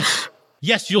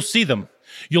 Yes, you'll see them.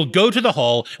 You'll go to the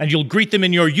hall and you'll greet them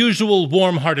in your usual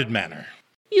warm-hearted manner.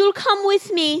 You'll come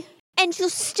with me, and you'll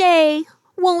stay,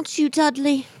 won't you,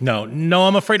 Dudley? No,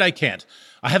 I'm afraid I can't.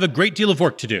 I have a great deal of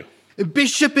work to do.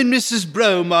 Bishop and Mrs.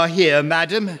 Brome are here,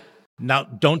 madam. Now,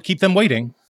 don't keep them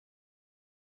waiting.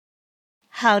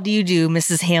 How do you do,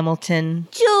 Mrs. Hamilton?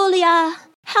 Julia,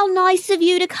 how nice of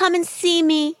you to come and see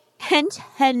me. And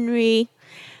Henry.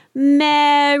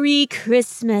 Merry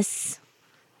Christmas.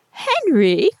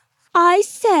 Henry? I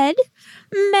said,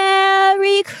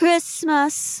 Merry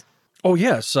Christmas. Oh,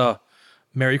 yes,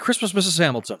 Merry Christmas, Mrs.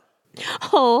 Hamilton.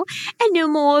 Oh, and no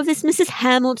more of this Mrs.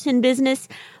 Hamilton business.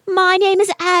 My name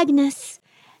is Agnes.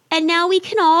 And now we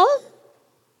can all...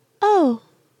 Oh,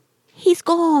 he's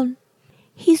gone.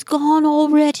 He's gone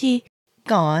already.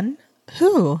 Gone?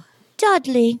 Who?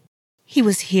 Dudley. He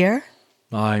was here?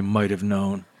 I might have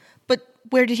known. But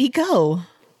where did he go?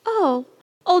 Oh,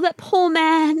 that poor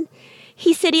man.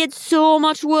 He said he had so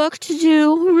much work to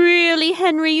do. Really,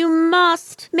 Henry, you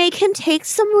must make him take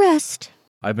some rest.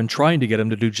 I've been trying to get him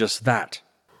to do just that.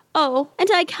 Oh, and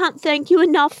I can't thank you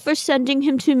enough for sending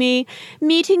him to me.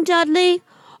 Meeting Dudley?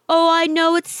 Oh, I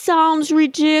know it sounds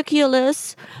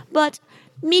ridiculous, but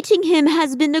meeting him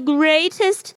has been the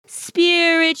greatest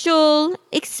spiritual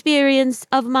experience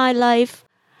of my life.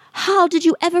 How did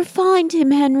you ever find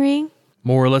him, Henry?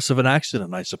 More or less of an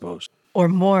accident, I suppose. Or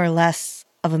more or less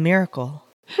of a miracle.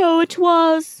 Oh, it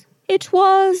was. It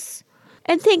was.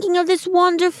 And thinking of this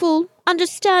wonderful,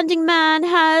 understanding man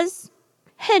has...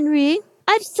 Henry,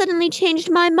 I've suddenly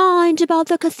changed my mind about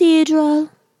the cathedral.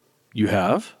 You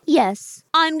have? Yes.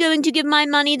 I'm going to give my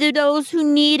money to those who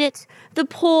need it. The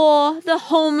poor, the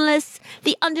homeless,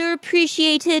 the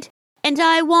underappreciated. And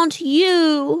I want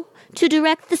you to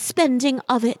direct the spending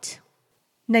of it.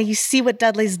 Now you see what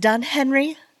Dudley's done,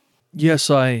 Henry? Yes,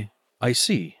 I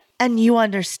see. And you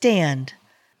understand.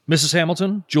 Mrs.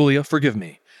 Hamilton, Julia, forgive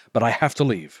me, but I have to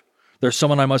leave. There's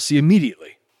someone I must see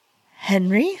immediately.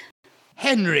 Henry?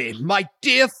 Henry, my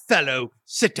dear fellow,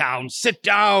 sit down, sit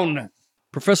down.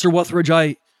 Professor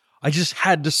Wuthridge, I just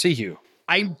had to see you.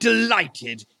 I'm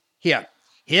delighted. Here,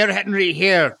 Henry,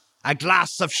 here. A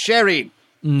glass of sherry.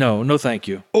 No, thank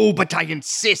you. Oh, but I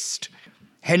insist.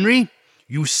 Henry,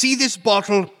 you see this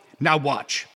bottle? Now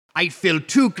watch. I fill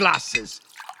 2 glasses.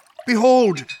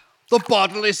 Behold, the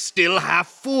bottle is still half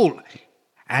full.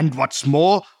 And what's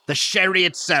more, the sherry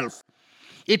itself.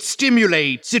 It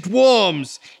stimulates, it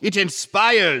warms, it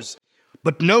inspires.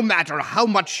 But no matter how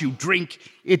much you drink,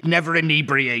 it never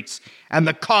inebriates, and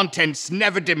the contents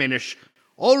never diminish.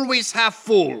 Always half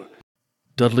full.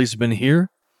 Dudley's been here?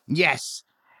 Yes,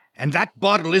 and that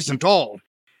bottle isn't all.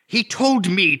 He told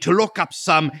me to look up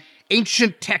some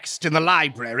ancient text in the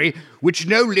library which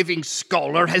no living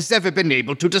scholar has ever been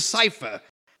able to decipher.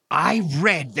 I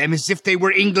read them as if they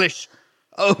were English.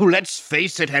 Oh, let's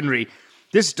face it, Henry.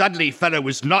 This Dudley fellow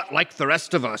is not like the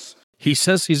rest of us. He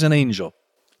says he's an angel.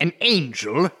 An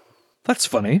angel? That's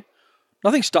funny.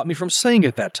 Nothing stopped me from saying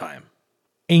it that time.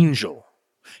 Angel.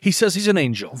 He says he's an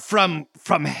angel. From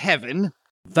heaven?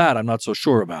 That I'm not so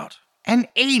sure about. An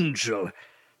angel?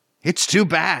 It's too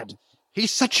bad.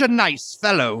 He's such a nice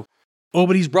fellow. Oh,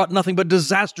 but he's brought nothing but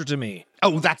disaster to me.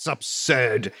 Oh, that's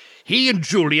absurd. He and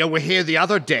Julia were here the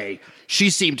other day. She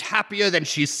seemed happier than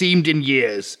she seemed in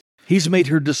years. He's made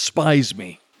her despise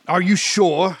me. Are you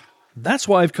sure? That's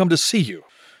why I've come to see you.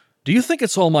 Do you think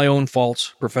it's all my own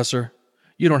fault, Professor?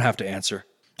 You don't have to answer.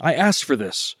 I asked for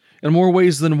this, in more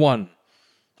ways than one.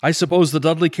 I suppose the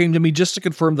Dudley came to me just to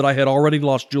confirm that I had already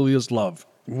lost Julia's love.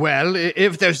 Well,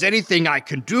 if there's anything I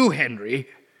can do, Henry...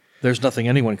 There's nothing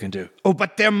anyone can do. Oh,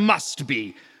 but there must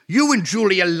be. You and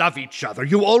Julia love each other.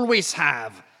 You always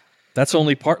have. That's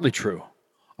only partly true.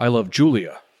 I love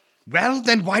Julia. Well,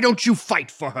 then why don't you fight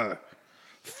for her?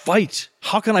 Fight?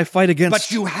 How can I fight against...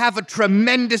 But you have a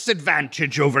tremendous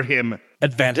advantage over him.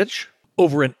 Advantage?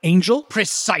 Over an angel?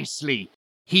 Precisely.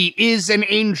 He is an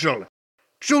angel.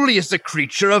 Julia's a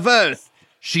creature of earth.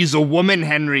 She's a woman,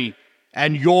 Henry.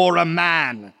 And you're a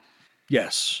man.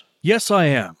 Yes. Yes, I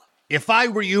am. If I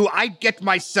were you, I'd get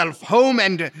myself home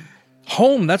and...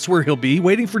 Home? That's where he'll be,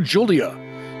 waiting for Julia.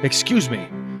 Excuse me.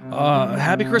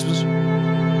 Happy Christmas.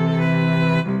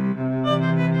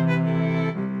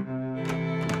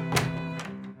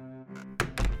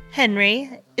 Henry,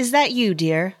 is that you,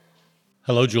 dear?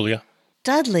 Hello, Julia.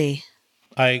 Dudley.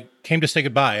 I came to say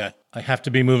goodbye. I have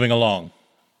to be moving along.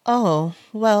 Oh,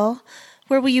 well,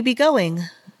 where will you be going?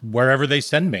 Wherever they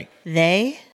send me.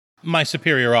 They? My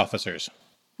superior officers.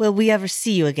 Will we ever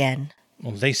see you again?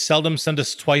 Well, they seldom send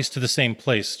us twice to the same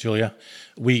place, Julia.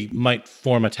 We might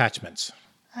form attachments.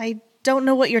 I don't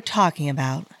know what you're talking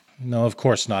about. No, of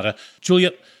course not.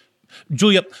 Julia,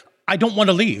 I don't want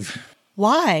to leave.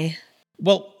 Why?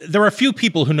 Well, there are few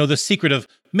people who know the secret of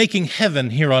making heaven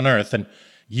here on earth, and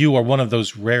you are one of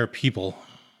those rare people.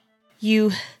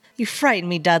 You frighten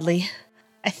me, Dudley.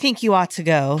 I think you ought to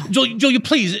go. Julia,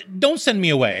 please, don't send me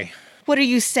away. What are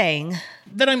you saying?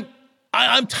 That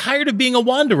I'm tired of being a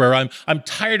wanderer. I'm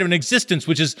tired of an existence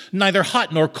which is neither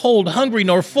hot nor cold, hungry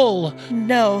nor full.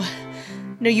 No,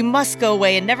 you must go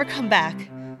away and never come back.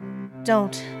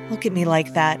 Don't look at me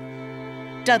like that.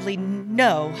 Dudley,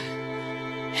 no.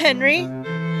 Henry?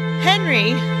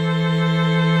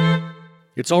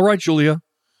 It's all right, Julia.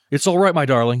 It's all right, my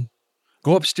darling.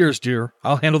 Go upstairs, dear.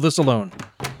 I'll handle this alone.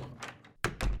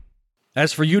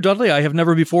 As for you, Dudley, I have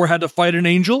never before had to fight an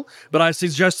angel, but I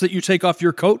suggest that you take off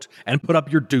your coat and put up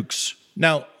your dukes.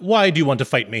 Now, why do you want to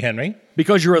fight me, Henry?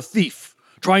 Because you're a thief,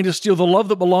 trying to steal the love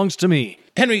that belongs to me.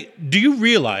 Henry, do you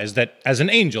realize that as an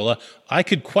angel, I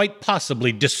could quite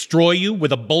possibly destroy you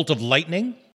with a bolt of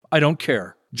lightning? I don't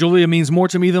care. Julia means more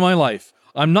to me than my life.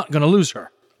 I'm not going to lose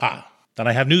her. Ah, then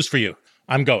I have news for you.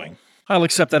 I'm going. I'll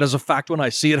accept that as a fact when I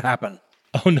see it happen.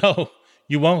 Oh, no,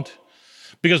 you won't.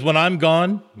 Because when I'm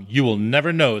gone, you will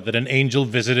never know that an angel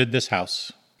visited this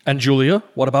house. And Julia,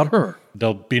 what about her?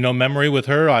 There'll be no memory with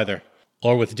her either.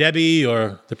 Or with Debbie,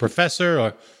 or the professor,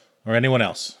 or anyone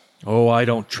else. Oh, I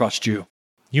don't trust you.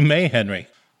 You may, Henry,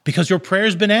 because your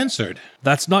prayer's been answered.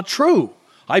 That's not true.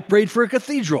 I prayed for a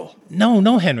cathedral.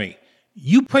 No, Henry.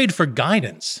 You prayed for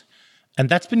guidance, and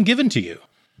that's been given to you.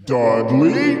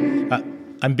 Dudley?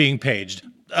 I'm being paged.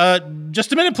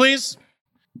 Just a minute, please.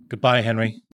 Goodbye,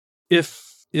 Henry.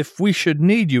 If we should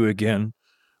need you again,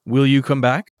 will you come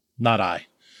back? Not I.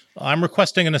 I'm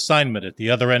requesting an assignment at the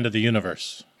other end of the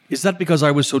universe. Is that because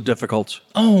I was so difficult?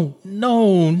 Oh,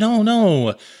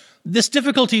 no. This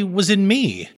difficulty was in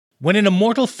me. When an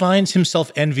immortal finds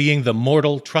himself envying the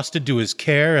mortal trusted to his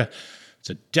care, it's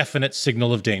a definite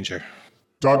signal of danger.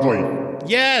 Dudley.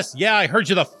 Yes, I heard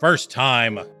you the first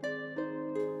time.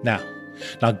 Now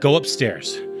go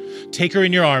upstairs. Take her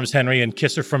in your arms, Henry, and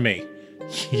kiss her for me.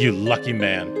 You lucky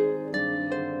man.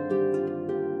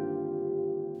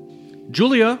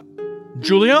 Julia?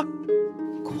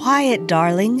 Quiet,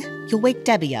 darling. You'll wake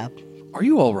Debbie up. Are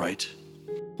you all right?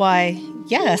 Why,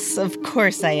 yes, of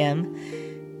course I am.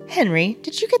 Henry,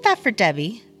 did you get that for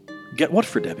Debbie? Get what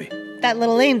for Debbie? That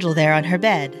little angel there on her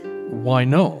bed. Why,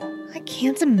 no. I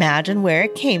can't imagine where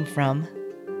it came from.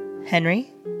 Henry,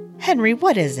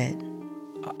 what is it?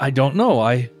 I don't know.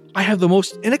 I have the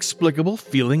most inexplicable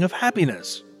feeling of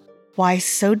happiness. Why,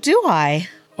 so do I.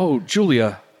 Oh,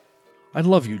 Julia. I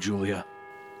love you, Julia.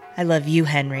 I love you,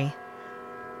 Henry.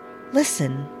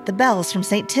 Listen, the bells from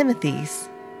St. Timothy's.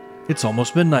 It's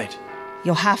almost midnight.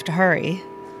 You'll have to hurry.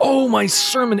 Oh, my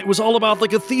sermon, it was all about the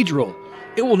cathedral.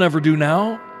 It will never do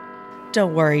now.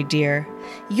 Don't worry, dear.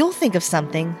 You'll think of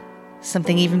something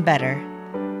even better.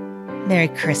 Merry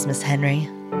Christmas, Henry.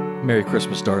 Merry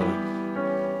Christmas, darling.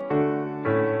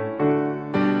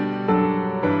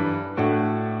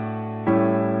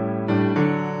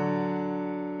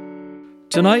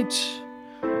 Tonight,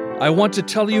 I want to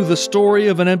tell you the story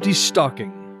of an empty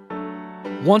stocking.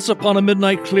 Once upon a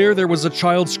midnight clear, there was a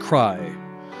child's cry.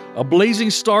 A blazing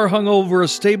star hung over a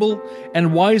stable,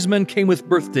 and wise men came with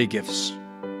birthday gifts.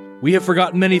 We have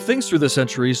forgotten many things through the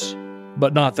centuries,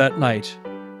 but not that night.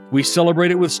 We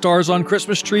celebrate it with stars on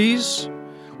Christmas trees,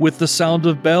 with the sound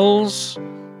of bells,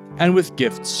 and with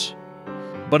gifts.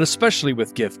 But especially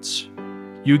with gifts.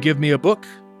 You give me a book,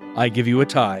 I give you a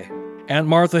tie. Aunt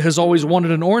Martha has always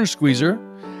wanted an orange squeezer,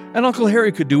 and Uncle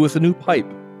Harry could do with a new pipe.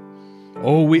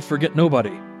 Oh, we forget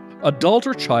nobody. Adult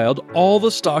or child, all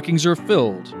the stockings are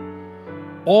filled.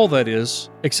 All, that is,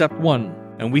 except one,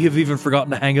 and we have even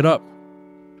forgotten to hang it up.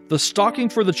 The stocking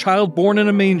for the child born in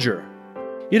a manger.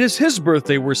 It is his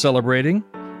birthday we're celebrating.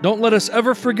 Don't let us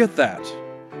ever forget that.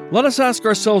 Let us ask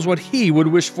ourselves what he would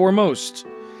wish for most,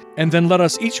 and then let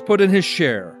us each put in his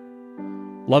share.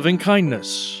 Loving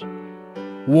kindness,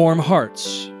 warm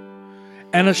hearts,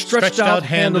 and a stretched out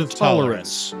hand of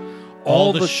tolerance.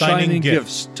 All the shining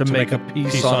gifts to make a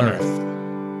peace on earth.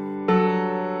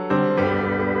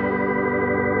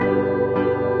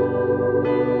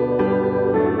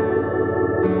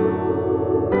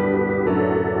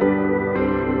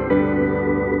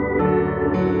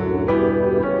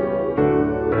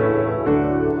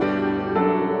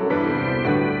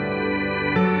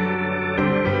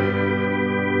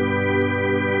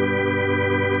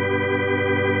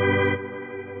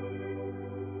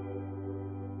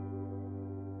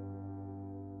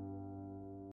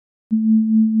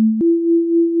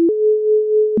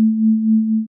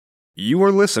 You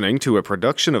are listening to a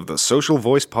production of the Social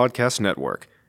Voice Podcast Network.